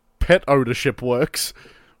how pet ownership works.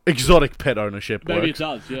 Exotic pet ownership maybe works.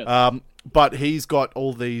 Maybe it does, yes. But he's got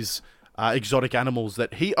all these exotic animals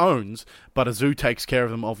that he owns, but a zoo takes care of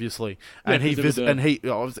them, obviously. And he visits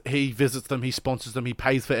them, he sponsors them, he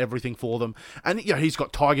pays for everything for them. And he's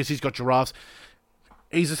got tigers, he's got giraffes.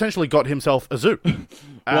 He's essentially got himself a zoo.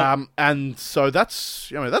 And so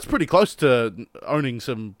that's pretty close to owning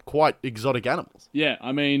some quite exotic animals. Yeah,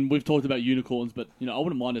 I mean, we've talked about unicorns, but I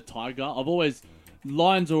wouldn't mind a tiger.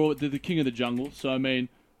 Lions are the king of the jungle, so I mean,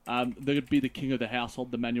 they could be the king of the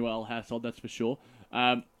household, the Manuel household, that's for sure.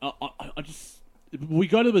 We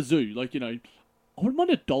go to the zoo, I wouldn't mind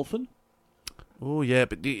a dolphin. Oh yeah,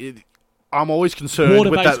 but I'm always concerned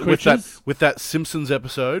with that Simpsons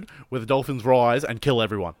episode where the dolphins rise and kill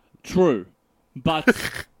everyone. True, but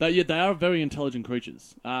they are very intelligent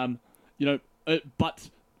creatures. But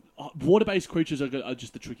water-based creatures are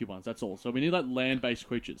just the tricky ones. That's all. So we need like land-based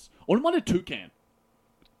creatures. I wouldn't mind a toucan.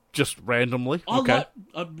 Just randomly. Okay.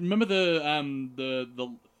 Remember the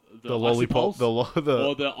lollipop, or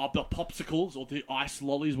the popsicles, or the ice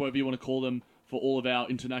lollies, whatever you want to call them, for all of our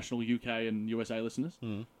international UK and USA listeners.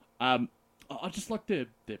 I just like their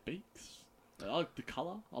beaks. I like the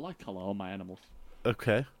colour. I like colour on my animals.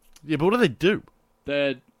 Okay. Yeah, but what do they do?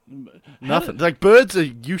 They're nothing. Like, birds are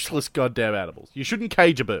useless goddamn animals. You shouldn't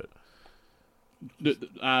cage a bird.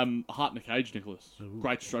 Heart in a Cage, Nicholas. Ooh.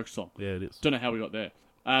 Great Strokes song. Yeah, it is. Don't know how we got there.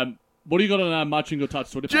 What do you got on Marcin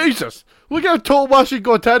Gortat's Twitter? Jesus! Look how tall Marcin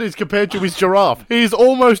Gortat is compared to his giraffe. He's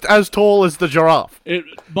almost as tall as the giraffe. He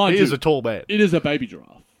is a tall man. It is a baby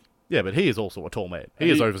giraffe. Yeah, but he is also a tall man. He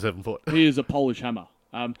is over 7 foot. He is a Polish hammer.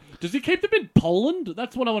 Does he keep them in Poland?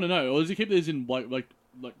 That's what I want to know. Or does he keep these in like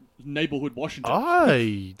neighborhood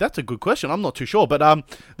Washington? That's a good question. I'm not too sure. But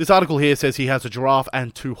this article here says he has a giraffe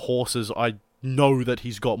and 2 horses. I know that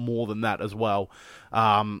he's got more than that as well.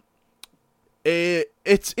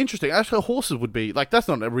 It's interesting. Actually, horses would be that's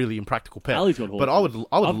not a really impractical pet. Ali's got horses. But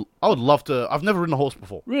I would love to. I've never ridden a horse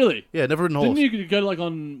before. Really? Yeah, never ridden a horse. Didn't you go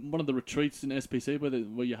on one of the retreats in SPC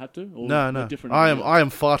where you had to? Or no. I am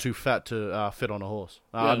far too fat to fit on a horse.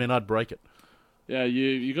 Yeah. I mean, I'd break it. Yeah,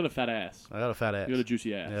 you got a fat ass. I got a fat ass. You got a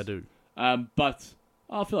juicy ass. Yeah, I do. But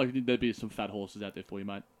I feel like there'd be some fat horses out there for you,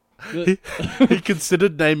 mate. He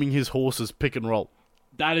considered naming his horses Pick and Roll.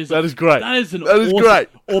 That is great. That is great.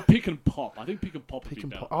 Or Pick and Pop. I think Pick and Pop would be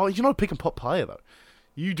better. Oh, you're not a Pick and Pop player though.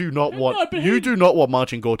 You do not want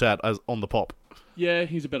Marcin Gortat as on the pop. Yeah,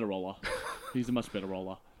 he's a better roller. He's a much better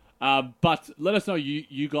roller. But let us know,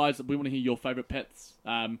 you guys. We want to hear your favorite pets.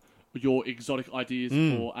 Your exotic ideas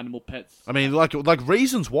for animal pets. I mean, like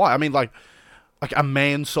reasons why. I mean, like a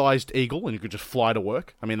man-sized eagle, and you could just fly to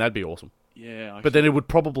work. I mean, that'd be awesome. Yeah, but then it would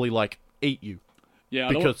probably eat you. Yeah,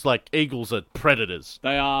 because like eagles are predators,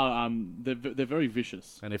 they are. They're very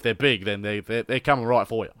vicious, and if they're big, then they're coming right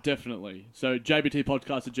for you. Definitely. So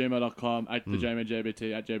jbtpodcast@gmail.com, at the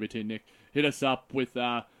JManJBT, at JBTNick. Hit us up with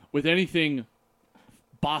anything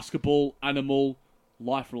basketball, animal,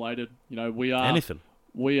 life related. You know, we are anything.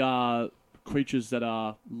 We are creatures that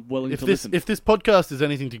are willing to listen. listen. If this podcast is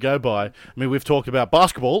anything to go by, I mean, we've talked about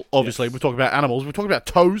basketball, obviously. Yes. We've talked about animals. We've talked about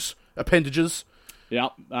toes, appendages. Yeah.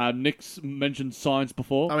 Nick's mentioned science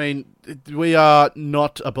before. I mean, we are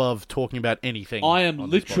not above talking about anything. I am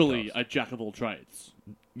literally a jack of all trades.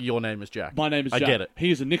 Your name is Jack. My name is Jack. I get it. He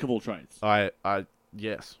is a Nick of all trades.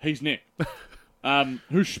 Yes. He's Nick.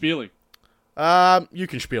 Who's spieling? You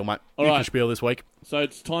can spiel, mate. All you right. can spiel this week. So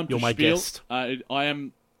it's time to You're my spiel. guest. I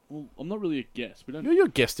am. Well, I'm not really a guest. We don't. You're a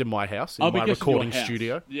guest in my house, in my recording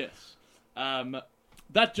studio. Yes.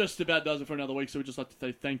 That just about does it for another week. So we'd just like to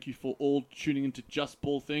say thank you for all tuning into Just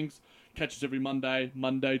Ball Things. Catch us every Monday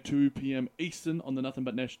 2 p.m. Eastern on the Nothing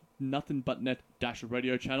But Net Dash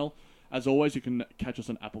Radio channel. As always, you can catch us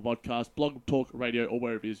on Apple Podcasts, Blog Talk Radio, or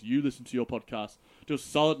wherever it is you listen to your podcast. Do us a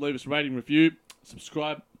solid, leave us a rating, review,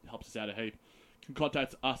 subscribe. It helps us out a heap. You can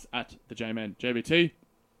contact us at the J-Man JBT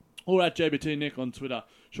or at JBT Nick on Twitter.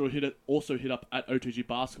 Also hit up at OTG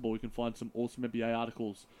Basketball. You can find some awesome NBA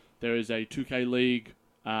articles. There is a 2K League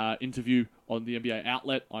interview on the NBA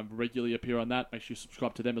Outlet. I regularly appear on that. Make sure you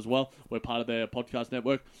subscribe to them as well. We're part of their podcast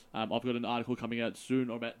network. I've got an article coming out soon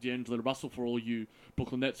about D'Angelo Russell for all you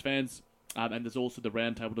Brooklyn Nets fans. And there's also the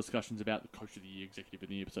roundtable discussions about the Coach of the Year, Executive of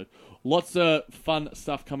the Year episode. Lots of fun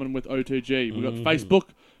stuff coming with OTG. We've got Facebook.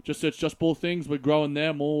 Just search Just Ball Things. We're growing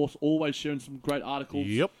there. More, always sharing some great articles.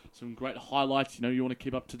 Yep. Some great highlights. You know, you want to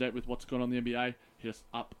keep up to date with what's going on in the NBA. Hit us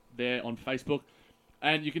up there on Facebook.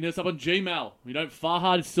 And you can hit us up on Gmail. You know,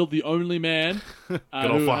 Farhad is still the only man. Good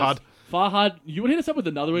old Farhad. Farhad, you want to hit us up with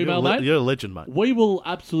another email, mate? You're a legend, mate. We will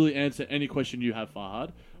absolutely answer any question you have,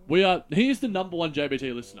 Farhad. He is the number one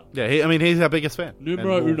JBT listener. Yeah, he's our biggest fan.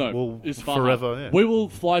 Numero uno is Farhad. Forever, yeah. We will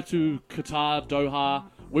fly to Qatar, Doha.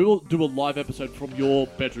 We will do a live episode from your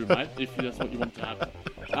bedroom, mate, if that's what you want to happen.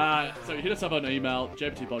 So hit us up on email,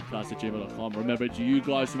 jbtpodcast@gmail.com. Remember, it's you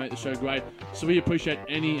guys who make the show great, so we appreciate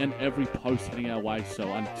any and every post hitting our way.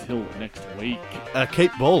 So until next week.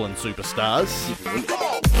 Keep balling, superstars.